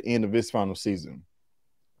at the end of his final season.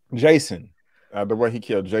 Jason, the way he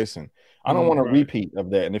killed Jason. I don't want a repeat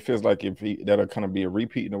of that. And it feels like that'll kind of be a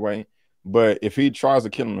repeat in a way. But if he tries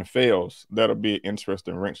to kill him and fails, that'll be an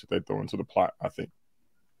interesting wrench that they throw into the plot, I think.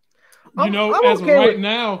 As of right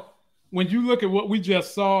now, when you look at what we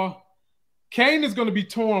just saw, Kane is going to be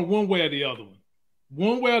torn one way or the other one.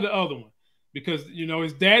 One way or the other one. Because, you know,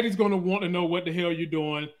 his daddy's going to want to know what the hell you're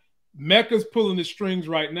doing. Mecca's pulling the strings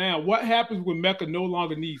right now. What happens when Mecca no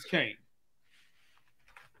longer needs Kane?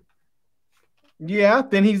 Yeah,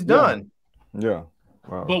 then he's done. Yeah.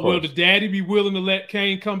 Well, but will the daddy be willing to let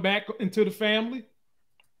Kane come back into the family?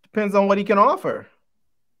 Depends on what he can offer.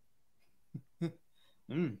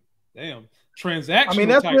 Damn. Transactional. I mean,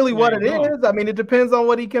 that's really what it is. I mean, it depends on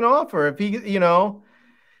what he can offer. If he, you know,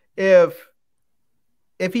 if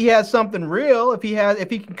he has something real, if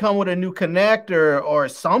he can come with a new connector or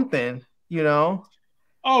something, you know.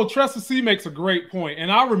 Oh, Tressa C makes a great point.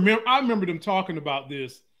 And I remember them talking about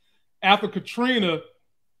this. After Katrina,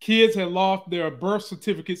 kids had lost their birth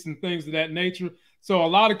certificates and things of that nature. So a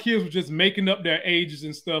lot of kids were just making up their ages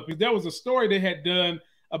and stuff. There was a story they had done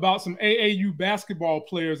about some AAU basketball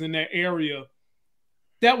players in that area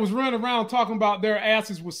that was running around talking about their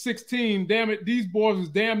asses was 16. Damn it, these boys was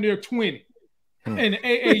damn near 20 in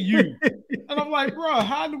AAU. And I'm like, bro,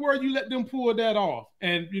 how in the world you let them pull that off?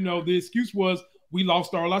 And, you know, the excuse was, we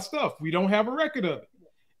lost all our stuff. We don't have a record of it.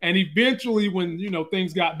 And eventually when, you know,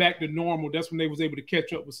 things got back to normal, that's when they was able to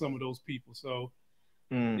catch up with some of those people. So,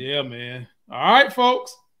 yeah, man. All right,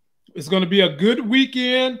 folks. It's going to be a good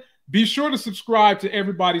weekend. Be sure to subscribe to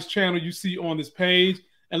everybody's channel you see on this page.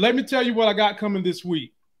 And let me tell you what I got coming this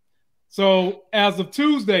week. So as of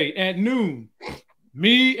Tuesday at noon,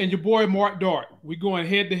 me and your boy Mark Dart, we're going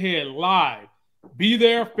head-to-head live. Be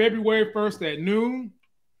there February 1st at noon.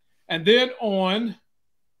 And then on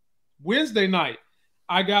Wednesday night,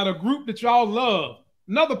 I got a group that y'all love,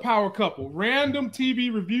 another power couple. Random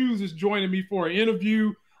TV Reviews is joining me for an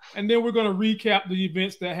interview. And then we're going to recap the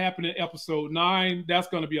events that happened in episode 9. That's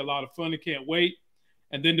going to be a lot of fun. I can't wait.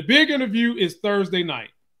 And then the big interview is Thursday night.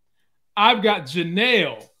 I've got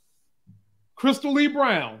Janelle, Crystal Lee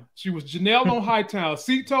Brown. She was Janelle on Hightown,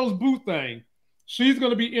 Cito's Boo Thing. She's going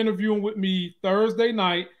to be interviewing with me Thursday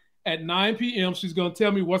night at 9 p.m. She's going to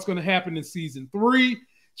tell me what's going to happen in season 3.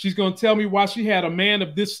 She's going to tell me why she had a man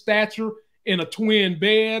of this stature in a twin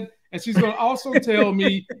bed. And she's going to also tell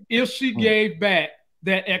me if she gave back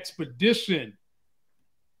that expedition.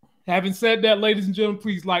 Having said that, ladies and gentlemen,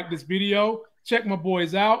 please like this video. Check my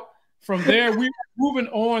boys out. From there, we're moving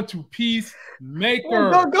on to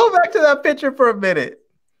Peacemaker. Go back to that picture for a minute.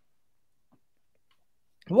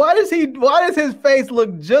 Why does his face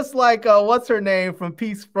look just like what's her name from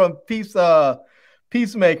Peacemaker,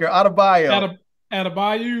 Adebayo?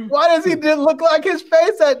 Adebayo. Why does he just look like his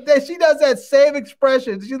face? That she does that same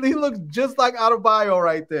expression. He looks just like Adebayo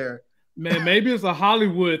right there. Man, maybe it's a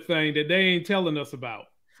Hollywood thing that they ain't telling us about.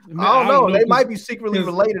 I don't know. They might be secretly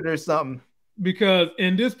related or something. Because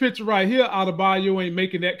in this picture right here, Adebayo ain't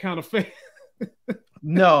making that kind of face.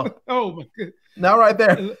 No. Oh, my goodness. Not right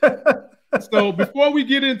there. So before we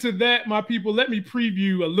get into that, my people, let me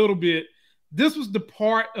preview a little bit. This was the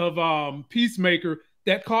part of Peacemaker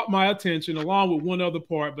that caught my attention along with one other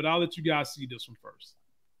part, but I'll let you guys see this one first.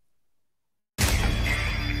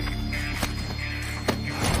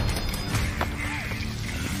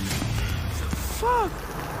 Fuck.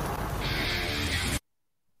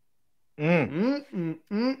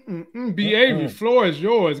 B. Avery, floor is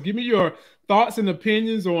yours. Give me your thoughts and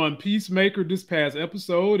opinions on Peacemaker this past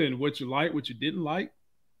episode and what you liked, what you didn't like.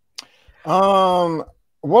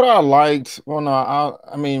 What I liked, well, no,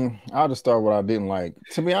 I mean, I'll just start what I didn't like.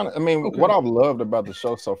 To be honest, I mean, what I've loved about the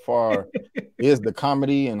show so far is the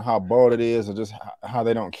comedy and how bold it is, and just how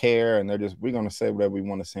they don't care, and we're gonna say whatever we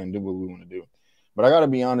want to say and do what we want to do. But I got to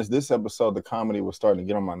be honest, this episode, the comedy was starting to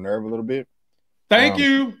get on my nerve a little bit. Thank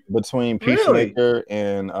you. Between Peacemaker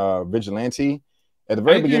and Vigilante. At the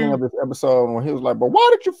very beginning of this episode, when he was like, but why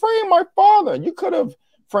did you frame my father? You could have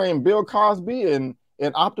framed Bill Cosby and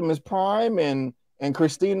Optimus Prime and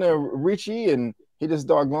Christina Ricci, and he just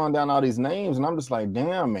started going down all these names. And I'm just like,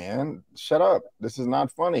 damn, man, shut up. This is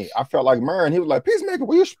not funny. I felt like Murray. He was like, Peacemaker,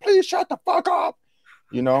 will you please shut the fuck up?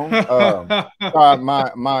 You know, I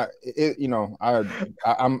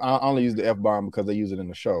only use the F-bomb because they use it in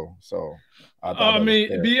the show. So I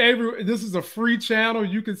mean, B. Avery, this is a free channel.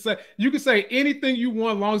 You can say anything you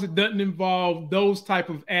want as long as it doesn't involve those type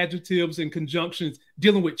of adjectives and conjunctions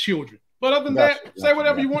dealing with children. But other than that, say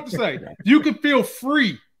whatever you want to say. You can feel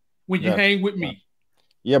free when you hang with me.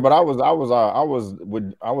 Yeah, but I was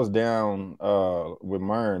down with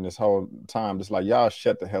Mern this whole time, just like, y'all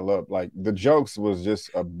shut the hell up. Like, the jokes was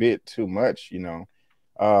just a bit too much, you know.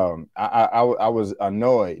 I was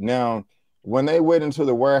annoyed. Now, when they went into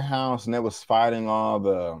the warehouse and they was fighting all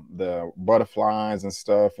the butterflies and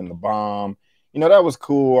stuff and the bomb, you know, that was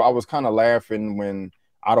cool. I was kind of laughing when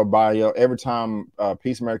Adebayo, every time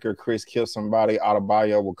Peacemaker Chris kills somebody,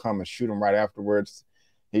 Adebayo will come and shoot him right afterwards.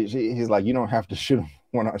 He's like, you don't have to shoot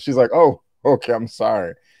him. She's like, oh, okay, I'm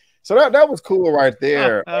sorry. So that was cool right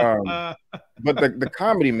there. But the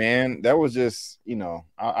comedy, man, that was just, you know,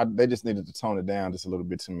 they just needed to tone it down just a little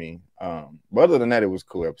bit to me. But other than that, it was a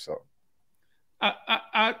cool episode.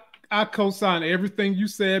 I co-sign everything you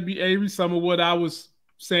said, B. Avery. Some of what I was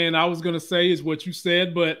saying I was going to say is what you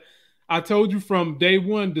said, but I told you from day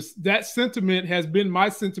one, that sentiment has been my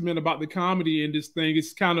sentiment about the comedy in this thing.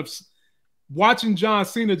 It's kind of watching John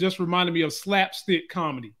Cena just reminded me of slapstick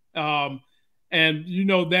comedy. And you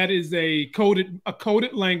know, that is a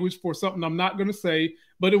coded language for something I'm not going to say,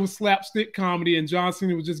 but it was slapstick comedy, and John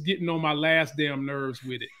Cena was just getting on my last damn nerves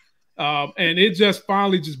with it. And it just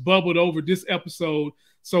finally just bubbled over this episode.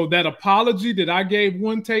 So that apology that I gave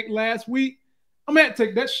one take last week, I'm going to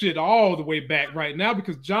take that shit all the way back right now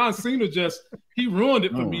because John Cena he ruined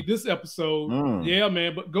it for me this episode. Yeah,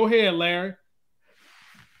 man. But go ahead, Larry.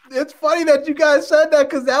 It's funny that you guys said that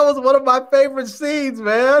because that was one of my favorite scenes,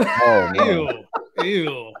 man. Oh,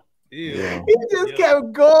 ew. He just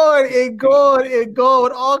kept going and going and going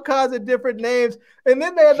with all kinds of different names. And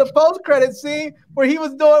then they had the post-credit scene where he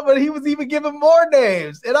was even giving more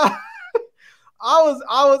names. And I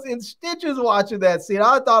was in stitches watching that scene.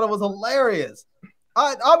 I thought it was hilarious.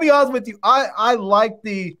 I'll be honest with you. I like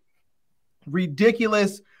the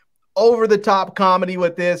ridiculous, over-the-top comedy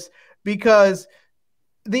with this because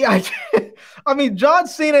the idea, I mean, John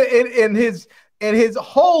Cena in his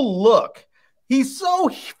whole look, he's so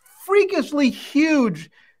freakishly huge.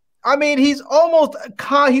 I mean, he's almost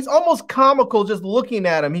comical just looking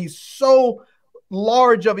at him. He's so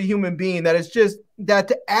large of a human being that it's just that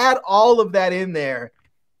to add all of that in there,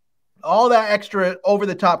 all that extra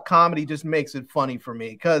over-the-top comedy just makes it funny for me.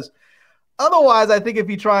 Because otherwise, I think if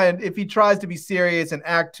he tries to be serious and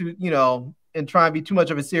act too, you know, and try and be too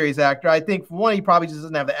much of a serious actor, I think for one, he probably just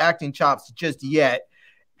doesn't have the acting chops just yet.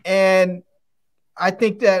 And I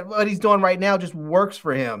think that what he's doing right now just works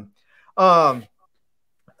for him. There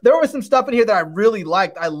was some stuff in here that I really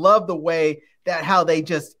liked. I love the way that how they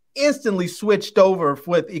just instantly switched over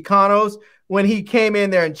with Econos when he came in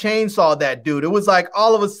there and chainsawed that dude. It was like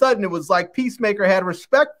all of a sudden it was like Peacemaker had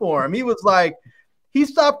respect for him. He was like, he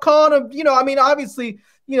stopped calling him, you know, I mean, obviously,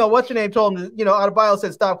 you know, what's your name told him, you know, Adebayo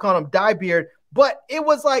said stop calling him Diebeard, but it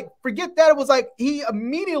was like, forget that. It was like he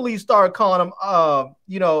immediately started calling him,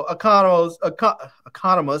 you know, economist.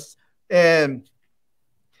 And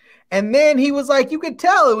then he was like, you could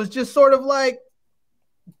tell it was just sort of like,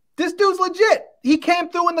 this dude's legit. He came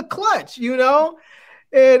through in the clutch, you know?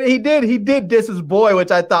 And he did diss his boy,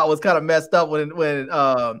 which I thought was kind of messed up when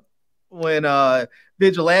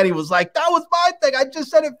Vigilante was like, that was my thing. I just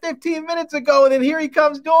said it 15 minutes ago, and then here he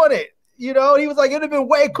comes doing it. You know, he was like, it'd have been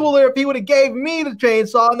way cooler if he would have gave me the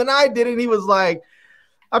chainsaw, and then I did it. And he was like,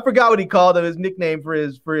 I forgot what he called him, his nickname for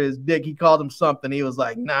his dick. He called him something. He was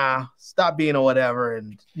like, nah, stop being or whatever.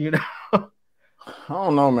 And, you know. I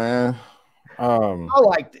don't know, man. I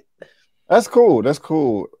liked it. That's cool. That's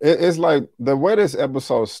cool. It's like the way this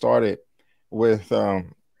episode started with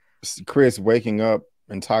Chris waking up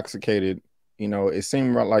intoxicated. You know, it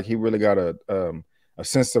seemed like he really got a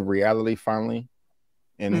sense of reality finally,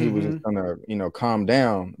 and he was just gonna, you know, calm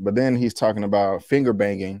down. But then he's talking about finger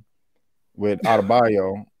banging with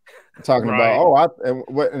Adebayo, talking about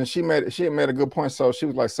and she had made a good point. So she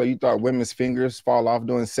was like, so you thought women's fingers fall off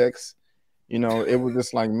doing sex? You know, it was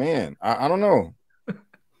just like, man, I don't know.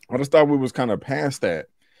 I just thought we was kind of past that.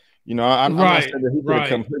 You know, I'm not saying that he could have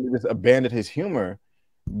completely just abandoned his humor,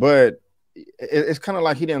 but it's kind of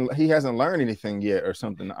like he hasn't learned anything yet or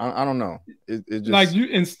something. I don't know. It just like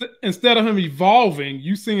you instead of him evolving,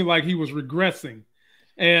 you seem like he was regressing.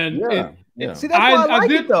 And see, that's why I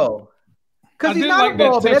like it though, because he's not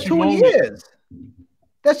evolving. That's who he is.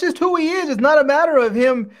 That's just who he is. It's not a matter of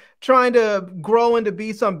him trying to grow and to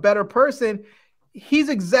be some better person. He's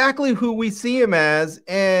exactly who we see him as,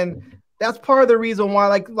 and that's part of the reason why,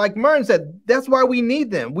 like Mern said, that's why we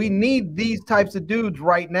need them. We need these types of dudes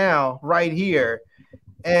right now, right here.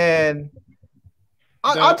 And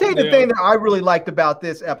I'll tell you the thing that I really liked about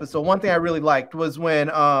this episode. One thing I really liked was when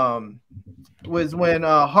Harcourt,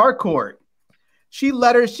 she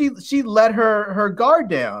let her guard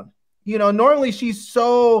down. You know, normally she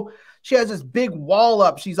has this big wall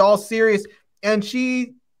up. She's all serious, and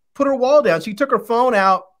she put her wall down. She took her phone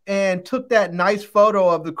out and took that nice photo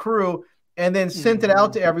of the crew and then sent it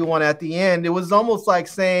out to everyone at the end. It was almost like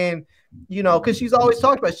saying, you know, because she's always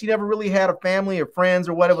talked about she never really had a family or friends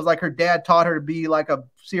or what. It was like her dad taught her to be like a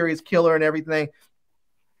serious killer and everything,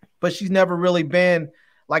 but she's never really been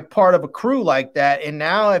like part of a crew like that. And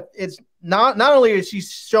now it's not only is she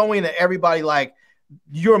showing that everybody like,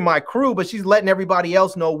 you're my crew, but she's letting everybody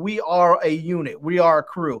else know we are a unit. We are a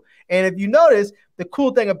crew. And if you notice, the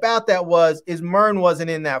cool thing about that is Myrn wasn't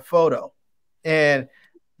in that photo. And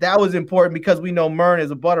that was important because we know Myrn is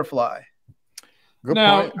a butterfly. Good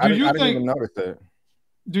point. I didn't even notice that.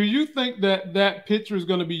 Do you think that picture is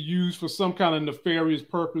going to be used for some kind of nefarious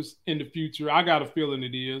purpose in the future? I got a feeling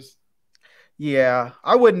it is. Yeah,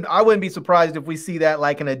 I wouldn't be surprised if we see that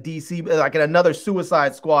like in a DC, like in another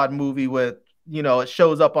Suicide Squad movie with, you know, it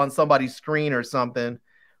shows up on somebody's screen or something,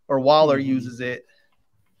 or Waller uses it.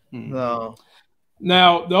 No.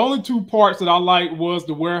 Now, the only two parts that I liked was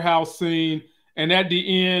the warehouse scene, and at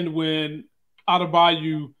the end when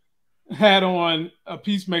Adebayo had on a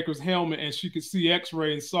Peacemaker's helmet and she could see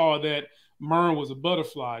X-ray and saw that Myrn was a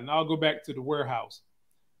butterfly. And I'll go back to the warehouse.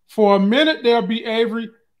 For a minute there, B. Avery,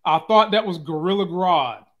 I thought that was Gorilla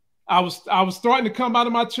Grodd. I was starting to come out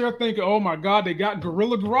of my chair thinking, oh my God, they got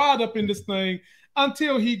Gorilla Grodd up in this thing,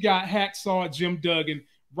 until he got hacksaw Jim Duggan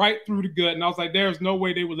right through the gut. And I was like, there's no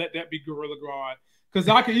way they would let that be Gorilla Grodd. Because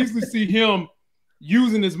I could easily see him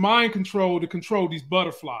using his mind control to control these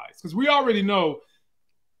butterflies. Because we already know,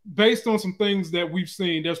 based on some things that we've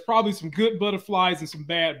seen, there's probably some good butterflies and some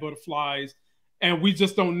bad butterflies, and we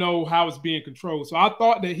just don't know how it's being controlled. So I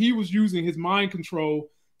thought that he was using his mind control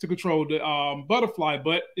to control the butterfly,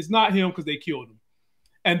 but it's not him because they killed him.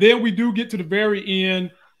 And then we do get to the very end,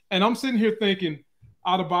 and I'm sitting here thinking,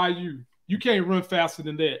 Adebayo, you can't run faster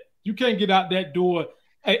than that. You can't get out that door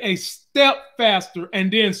a step faster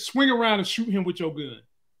and then swing around and shoot him with your gun.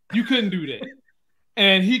 You couldn't do that.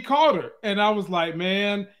 And he caught her, and I was like,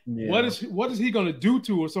 "Man, what is he going to do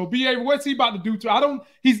to her?" So, BA, what's he about to do to her?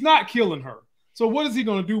 He's not killing her. So, what is he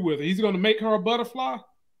going to do with her? He's going to make her a butterfly.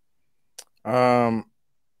 I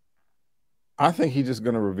think he's just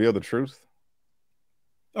going to reveal the truth.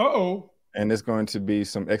 And it's going to be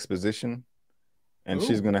some exposition, and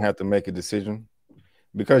she's going to have to make a decision,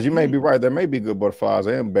 because you may be right. There may be good butterflies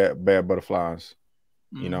and bad butterflies.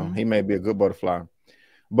 You know, he may be a good butterfly.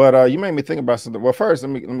 But you made me think about something. Well, first, let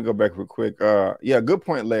me go back real quick. Yeah, good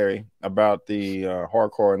point, Larry, about the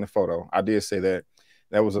hardcore in the photo. I did say that.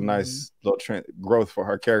 That was a nice little growth for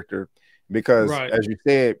her character, because, as you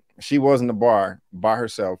said, she was in the bar by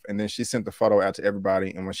herself, and then she sent the photo out to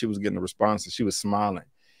everybody. And when she was getting the responses, she was smiling.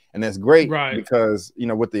 And that's great, because, you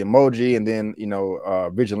know, with the emoji, and then, you know,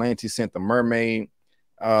 Vigilante sent the mermaid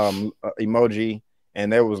emoji. And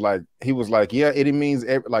there was like, he was like, yeah, it means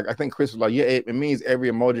like, I think Chris was like, yeah, it means every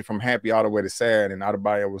emoji from happy all the way to sad. And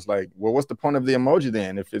Adebayo was like, well, what's the point of the emoji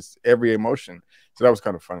then if it's every emotion? So that was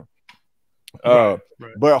kind of funny.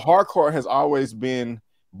 But hardcore has always been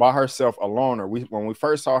by herself, a loner. When we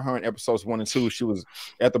first saw her in episodes 1 and 2, she was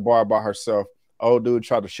at the bar by herself. Old dude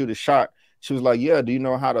tried to shoot a shot. She was like, yeah, do you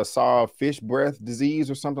know how to solve fish breath disease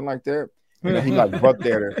or something like that? And then he like bucked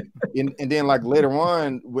at her. And then like later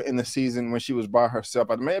on in the season, when she was by herself,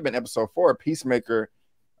 it may have been episode 4, Peacemaker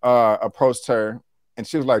approached her, and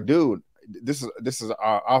she was like, dude, this is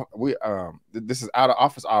out of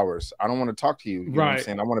office hours. I don't want to talk to you. You know what I'm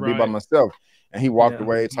saying? I want to be by myself. And he walked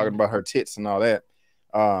away talking about her tits and all that.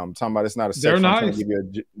 Talking about it's not a sex. I'm trying to give you a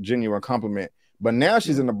genuine compliment. But now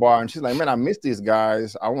she's in the bar and she's like, man, I miss these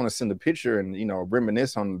guys. I want to send a picture and, you know,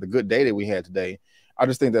 reminisce on the good day that we had today. I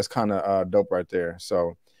just think that's kind of dope right there.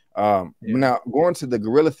 So now going to the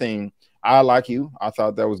gorilla thing, I like you. I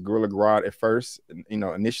thought that was Gorilla Grodd at first, you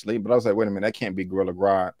know, initially, but I was like, wait a minute, that can't be Gorilla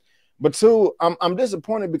Grodd. But 2, I'm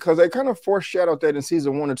disappointed because they kind of foreshadowed that in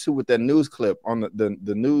season 1 or 2 with that news clip on the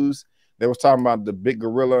news. They was talking about the big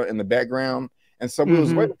gorilla in the background. And so we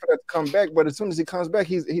was waiting for that to come back, but as soon as he comes back,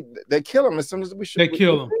 they kill him as soon as we should. They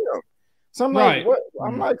kill him. So I'm like, what?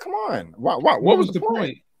 I'm like, come on. What was the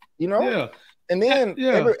point? You know? Yeah. And then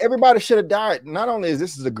everybody should have died. Not only is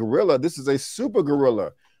this a gorilla, this is a super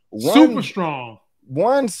gorilla. Super strong.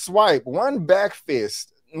 One swipe, one back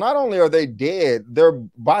fist. Not only are they dead, their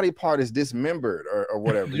body part is dismembered or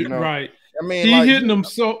whatever. You know? Right. I mean, he hitting them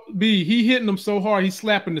so hard, he's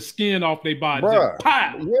slapping the skin off their body.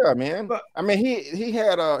 Yeah, man. I mean, he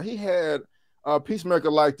had a Peacemaker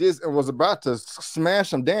like this and was about to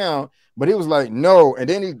smash him down, but he was like, no. And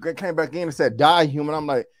then he came back in and said, die, human. I'm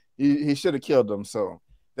like, he should have killed them. So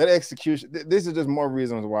that execution, this is just more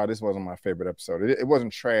reasons why this wasn't my favorite episode. It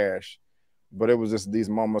wasn't trash, but it was just these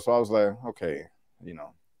moments. So I was like, okay, you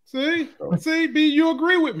know. See, B, you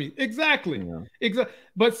agree with me. Exactly. Exactly.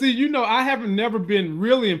 But see, you know, I haven't never been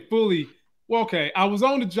really and fully, well, okay, I was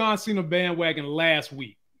on the John Cena bandwagon last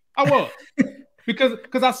week. I was. because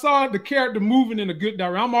I saw the character moving in a good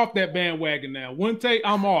direction. I'm off that bandwagon now. One take,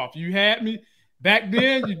 I'm off. You had me. Back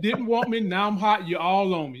then, you didn't want me. Now I'm hot. You're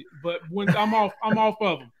all on me. But when I'm off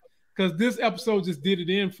of them because this episode just did it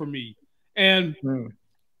in for me. And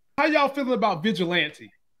how y'all feeling about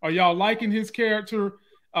Vigilante? Are y'all liking his character?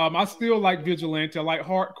 I still like Vigilante. I like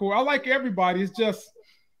Hardcore. I like everybody. It's just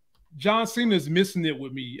John Cena is missing it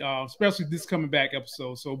with me, especially this coming back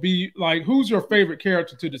episode. So be like, who's your favorite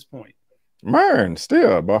character to this point? Mern,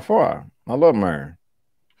 still by far. I love Mern.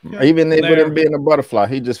 Okay. Even with him being a butterfly,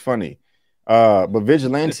 he's just funny. But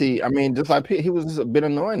Vigilante, I mean, just like Pete, he was just a bit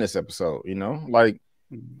annoying this episode, you know, like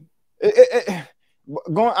I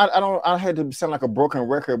had to sound like a broken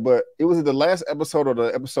record, but it was the last episode or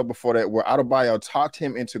the episode before that where Adebayo talked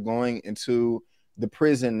him into going into the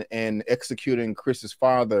prison and executing Chris's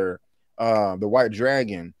father, the White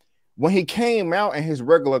Dragon. When he came out in his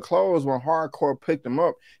regular clothes, when Hardcore picked him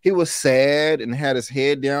up, he was sad and had his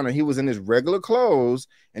head down, and he was in his regular clothes,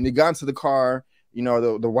 and he got into the car. You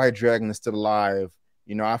know, the White Dragon is still alive.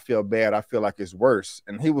 You know, I feel bad. I feel like it's worse.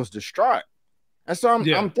 And he was distraught. And so I'm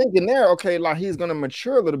thinking there, okay, like he's going to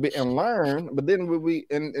mature a little bit and learn. But then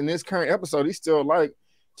in this current episode, he's still like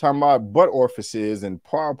talking about butt orifices and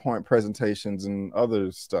PowerPoint presentations and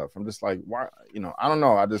other stuff. I'm just like, why? You know, I don't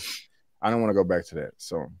know. I don't want to go back to that.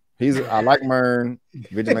 So I like Mern.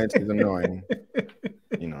 Vigilante is annoying.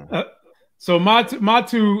 You know. So my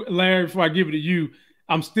two, Larry, before I give it to you,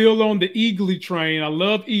 I'm still on the Eagly train. I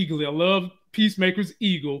love Eagly. I love Peacemaker's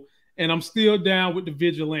Eagle. And I'm still down with the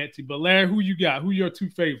Vigilante. But Larry, who you got? Who your two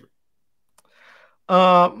favorite?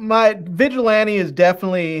 My Vigilante is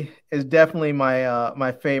definitely my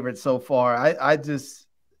my favorite so far.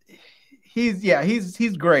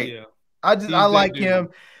 He's great. Yeah. I like him.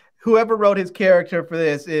 Whoever wrote his character for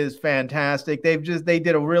this is fantastic. They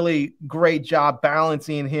did a really great job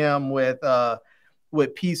balancing him with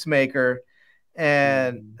Peacemaker.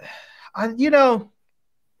 And I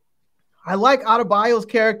like Adebayo's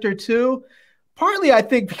character too. Partly, I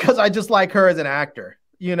think, because I just like her as an actor.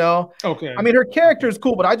 You know, okay. I mean, her character is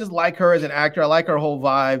cool, but I just like her as an actor. I like her whole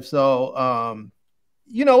vibe. So,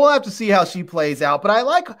 we'll have to see how she plays out. But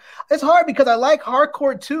it's hard because I like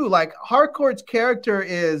Hardcore too. Like Hardcore's character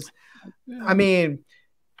is, I mean,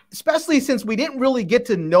 especially since we didn't really get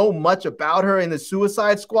to know much about her in the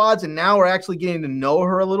Suicide Squads, and now we're actually getting to know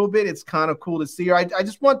her a little bit. It's kind of cool to see her. I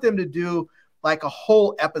just want them to do like a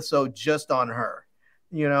whole episode just on her,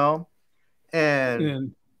 you know?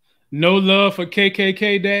 And no love for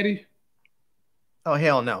KKK Daddy? Oh,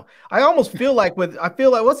 hell no. I almost feel like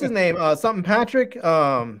what's his name? Something Patrick.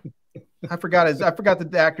 I forgot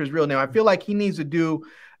the actor's real name. I feel like he needs to do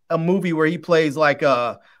a movie where he plays like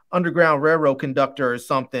a Underground Railroad conductor or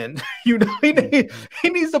something. You know, he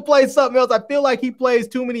needs to play something else. I feel like he plays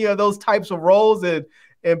too many of those types of roles, and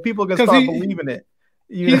people can start believing it.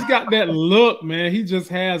 He's got that look, man. He just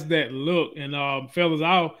has that look. And fellas,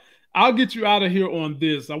 I'll get you out of here on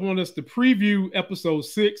this. I want us to preview episode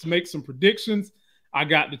 6, make some predictions. I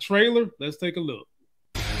got the trailer. Let's take a look.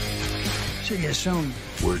 See you soon.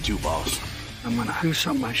 Where to, boss? I'm gonna do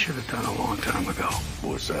something I should have done a long time ago.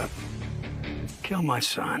 What's that? Kill my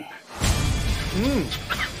son.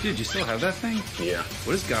 Dude, you still have that thing? Yeah.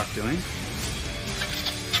 What is Goff doing?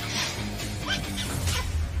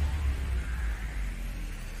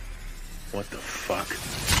 What the fuck?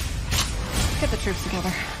 Get the troops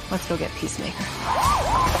together. Let's go get Peacemaker. This is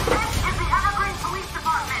the Evergreen Police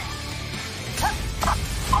Department.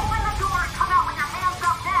 Open the door and come out with your hands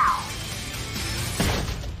up now.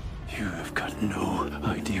 You have got no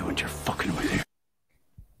idea what you're fucking with here.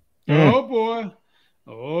 Oh boy.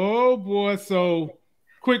 So,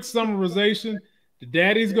 quick summarization. The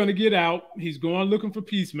daddy's going to get out. He's going looking for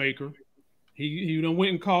Peacemaker. He done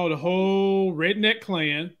went and called a whole redneck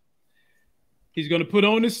clan. He's going to put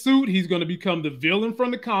on his suit. He's going to become the villain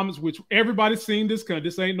from the comics, which everybody's seen this.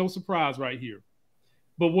 This ain't no surprise right here.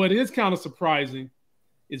 But what is kind of surprising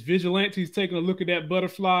is Vigilante's taking a look at that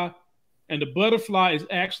butterfly, and the butterfly is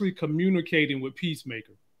actually communicating with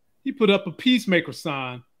Peacemaker. He put up a Peacemaker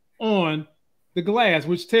sign on the glass,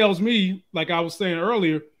 which tells me, like I was saying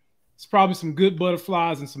earlier, it's probably some good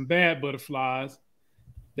butterflies and some bad butterflies.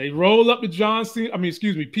 They roll up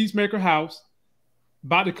to Peacemaker house,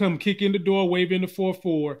 about to come kick in the door, wave in the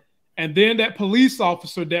 4-4. And then that police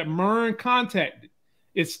officer that Mern contacted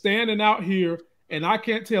is standing out here, and I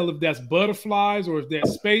can't tell if that's butterflies or if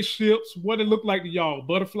that's spaceships. What it look like to y'all,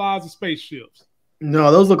 butterflies or spaceships? No,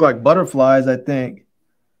 those look like butterflies, I think.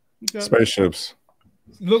 Okay. Spaceships.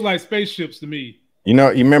 Look like spaceships to me. You know,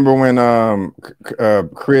 you remember when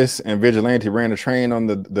Chris and Vigilante ran the train on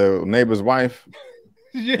the neighbor's wife?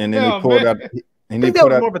 Yeah, and then he pulled out. I think that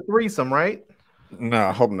was more of a threesome, right? No,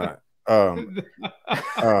 I hope not.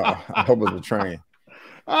 I hope it was a train.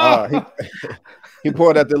 He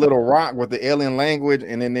pulled out the little rock with the alien language,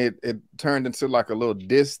 and then it turned into like a little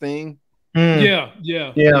disc thing. Yeah.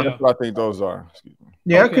 That's what I think those are.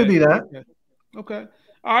 Yeah, it could be that. Okay.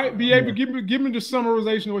 All right, B.A., give me the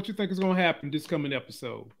summarization of what you think is going to happen this coming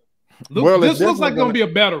episode. This looks like going to be a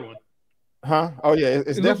better one. Huh? Oh yeah,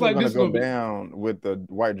 it's definitely going to go down with the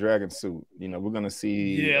White Dragon suit. You know, we're going to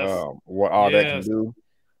see what all that can do.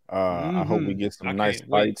 I hope we get some nice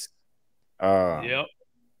fights. Yep.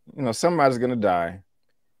 You know, somebody's going to die.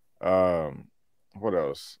 What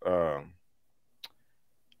else?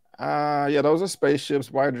 Yeah, those are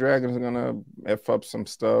spaceships. White Dragon's going to F up some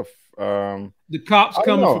stuff. The cops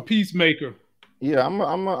coming for Peacemaker. Yeah,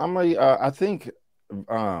 I think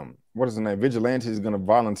what is the name? Vigilante is going to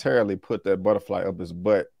voluntarily put that butterfly up his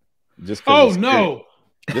butt just because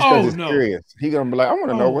he's curious. He's going to be like, I want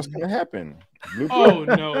to know what's going to happen. Oh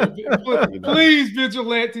no! Please,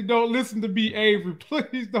 Vigilante, don't listen to B. Avery.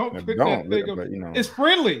 Please don't put that thing up. You know. It's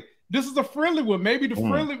friendly. This is a friendly one. Maybe the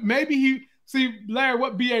friendly. Maybe he see Larry.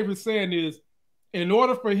 What B. Avery's saying is, in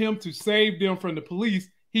order for him to save them from the police,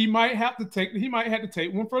 he might have to take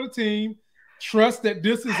one for the team. Trust that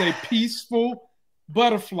this is a peaceful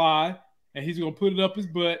butterfly, and he's gonna put it up his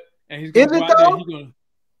butt, and he's gonna go out there. He's gonna.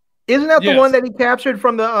 Isn't that the one that he captured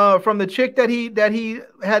from the chick that he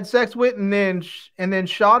had sex with and then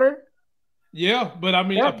shot her? Yeah, but I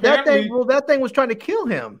mean, that thing was trying to kill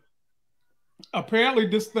him. Apparently,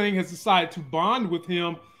 this thing has decided to bond with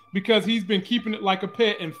him because he's been keeping it like a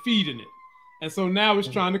pet and feeding it, and so now it's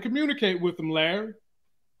trying to communicate with him, Larry.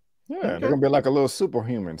 Yeah, they're gonna be like a little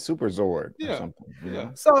superhuman, super Zord, or something. You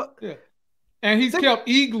know? So and he's kept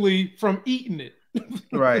Eagly from eating it.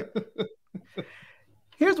 Right.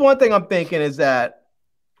 Here's one thing I'm thinking is that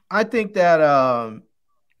I think that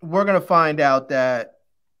we're gonna find out that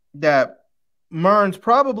Mern's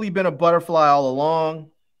probably been a butterfly all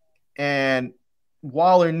along, and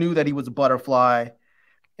Waller knew that he was a butterfly,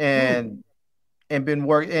 and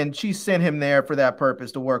she sent him there for that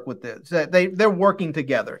purpose to work with this. They're working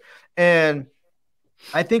together, and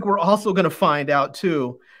I think we're also gonna find out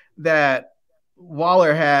too that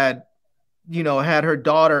Waller had her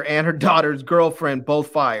daughter and her daughter's girlfriend both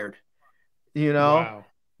fired,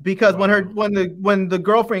 because when the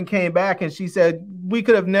girlfriend came back and she said, we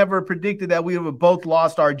could have never predicted that we would have both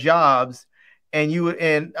lost our jobs.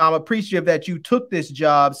 And I'm appreciative that you took this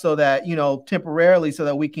job so that, temporarily so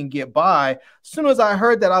that we can get by. As soon as I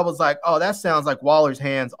heard that, I was like, oh, that sounds like Waller's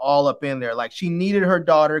hands all up in there. Like she needed her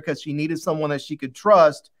daughter because she needed someone that she could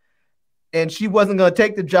trust. And she wasn't going to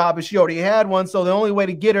take the job if she already had one. So the only way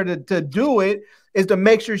to get her to do it is to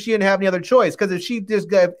make sure she didn't have any other choice. Because if she just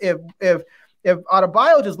if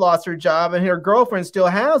Adebayo just lost her job and her girlfriend still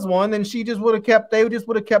has one, then they just would have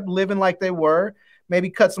kept living like they were, maybe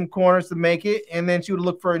cut some corners to make it, and then she would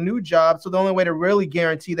look for a new job. So the only way to really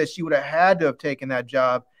guarantee that she would have had to have taken that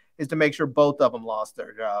job is to make sure both of them lost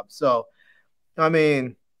their job. So, I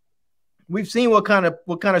mean, we've seen what kind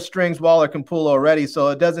of strings Waller can pull already, so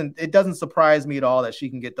it doesn't surprise me at all that she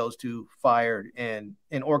can get those two fired and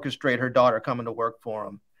orchestrate her daughter coming to work for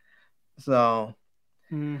him. So,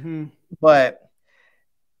 but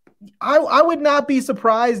I would not be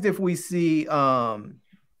surprised if we see that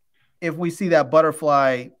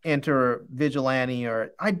butterfly enter Vigilante,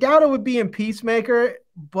 or I doubt it would be in Peacemaker,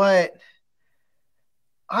 but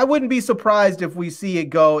I wouldn't be surprised if we see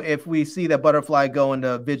that butterfly go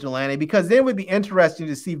into Vigilante, because then it would be interesting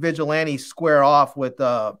to see Vigilante square off with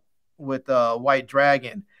White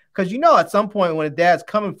Dragon. Because at some point when the dad's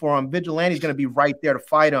coming for him, Vigilante's going to be right there to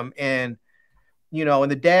fight him, and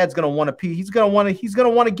and the dad's going to want to he's going to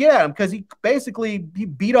want to get at him, because he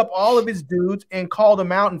beat up all of his dudes and called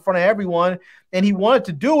him out in front of everyone, and he wanted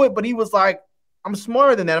to do it, but he was like, I'm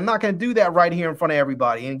smarter than that. I'm not going to do that right here in front of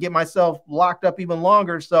everybody and get myself locked up even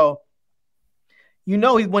longer. So,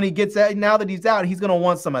 when he gets out, now that he's out, he's going to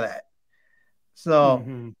want some of that.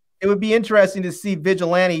 So it would be interesting to see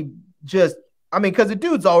Vigilante because the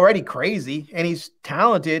dude's already crazy and he's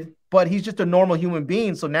talented, but he's just a normal human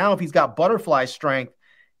being. So now if he's got butterfly strength,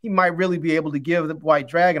 he might really be able to give the White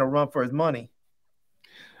Dragon a run for his money.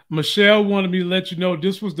 Michelle wanted me to let you know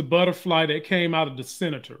this was the butterfly that came out of the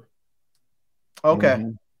Senator. Okay.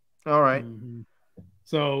 All right.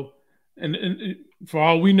 So, and for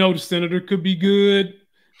all we know, the Senator could be good.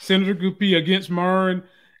 Senator could be against Mern.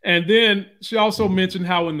 And then she also mentioned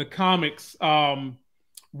how in the comics,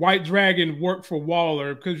 White Dragon worked for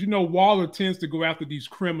Waller, because Waller tends to go after these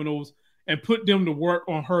criminals and put them to work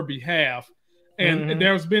on her behalf. And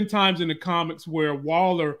there's been times in the comics where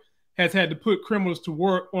Waller has had to put criminals to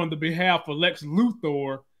work on the behalf of Lex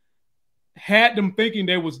Luthor had them thinking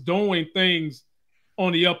they was doing things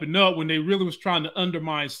on the up and up when they really was trying to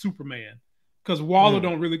undermine Superman. Because Waller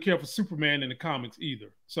don't really care for Superman in the comics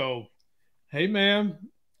either. So, hey man,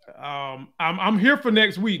 I'm here for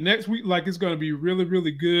next week. Next week, like, it's going to be really,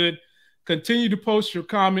 really good. Continue to post your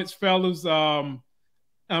comments, fellas.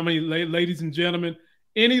 Ladies and gentlemen.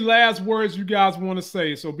 Any last words you guys want to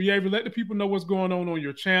say? So be able to let the people know what's going on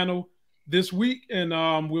your channel this week,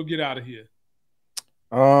 and we'll get out of here.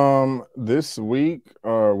 This week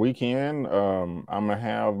or weekend, I'm gonna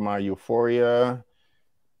have my Euphoria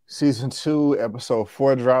season 2 episode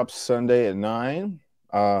 4 drops Sunday at 9.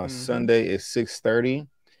 Sunday is 6:30.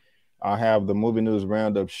 I have the movie news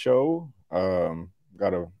roundup show.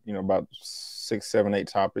 Got about 6, 7, 8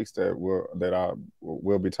 topics that I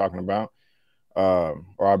will be talking about, or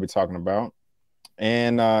I'll be talking about.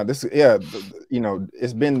 And it's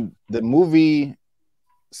been, the movie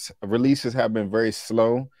releases have been very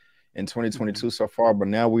slow in 2022 so far, but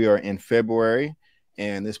now we are in February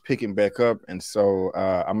and it's picking back up. And so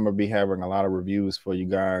I'm gonna be having a lot of reviews for you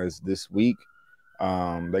guys this week.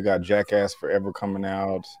 They got Jackass Forever coming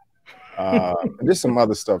out. There's some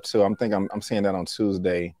other stuff too. I'm seeing that on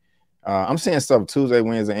Tuesday. I'm seeing stuff Tuesday,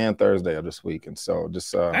 Wednesday, and Thursday of this week. And so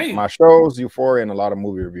just my shows, Euphoria, and a lot of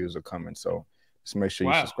movie reviews are coming. So just make sure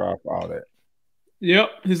you subscribe for all that.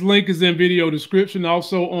 Yep, his link is in video description.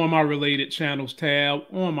 Also on my related channels tab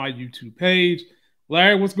on my YouTube page.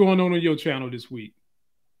 Larry, what's going on your channel this week?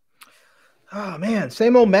 Oh man,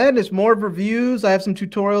 same old madness. More reviews. I have some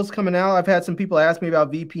tutorials coming out. I've had some people ask me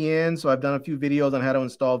about VPNs, so I've done a few videos on how to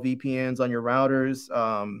install VPNs on your routers.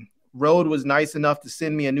 Rode was nice enough to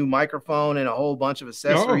send me a new microphone and a whole bunch of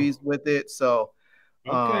accessories with it. So,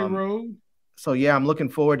 okay, Rode. So yeah, I'm looking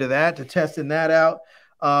forward to that, to testing that out.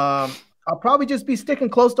 I'll probably just be sticking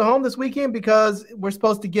close to home this weekend because we're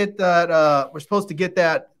supposed to get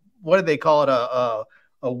that. What do they call it?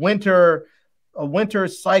 A winter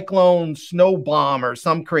cyclone snow bomb or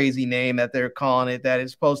some crazy name that they're calling it. That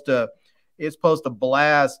is supposed to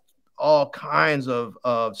blast all kinds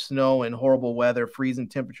of snow and horrible weather, freezing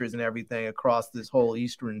temperatures and everything across this whole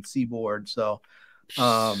eastern seaboard. So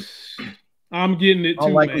I'm getting it too.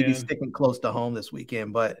 I'll likely be sticking close to home this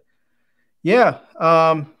weekend, but yeah,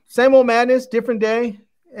 same old madness, different day.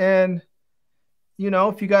 And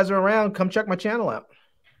if you guys are around, come check my channel out.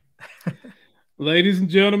 Ladies and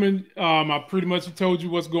gentlemen, I pretty much told you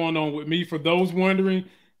what's going on with me. For those wondering,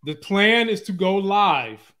 the plan is to go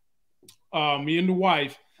live, me and the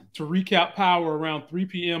wife, to recap Power around 3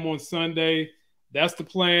 p.m. on Sunday. That's the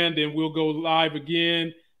plan. Then we'll go live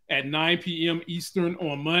again at 9 p.m. Eastern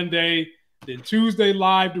on Monday. Then Tuesday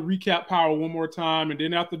live to recap Power one more time. And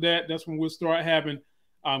then after that, that's when we'll start having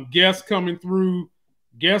guests coming through.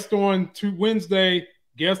 Guest on Wednesday,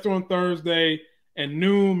 guest on Thursday, and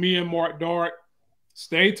noon, me and Mark Dark.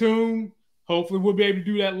 Stay tuned. Hopefully we'll be able to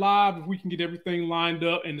do that live if we can get everything lined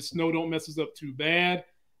up and the snow don't mess us up too bad.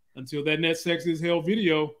 Until that next Sex is Hell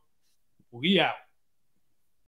video, we out.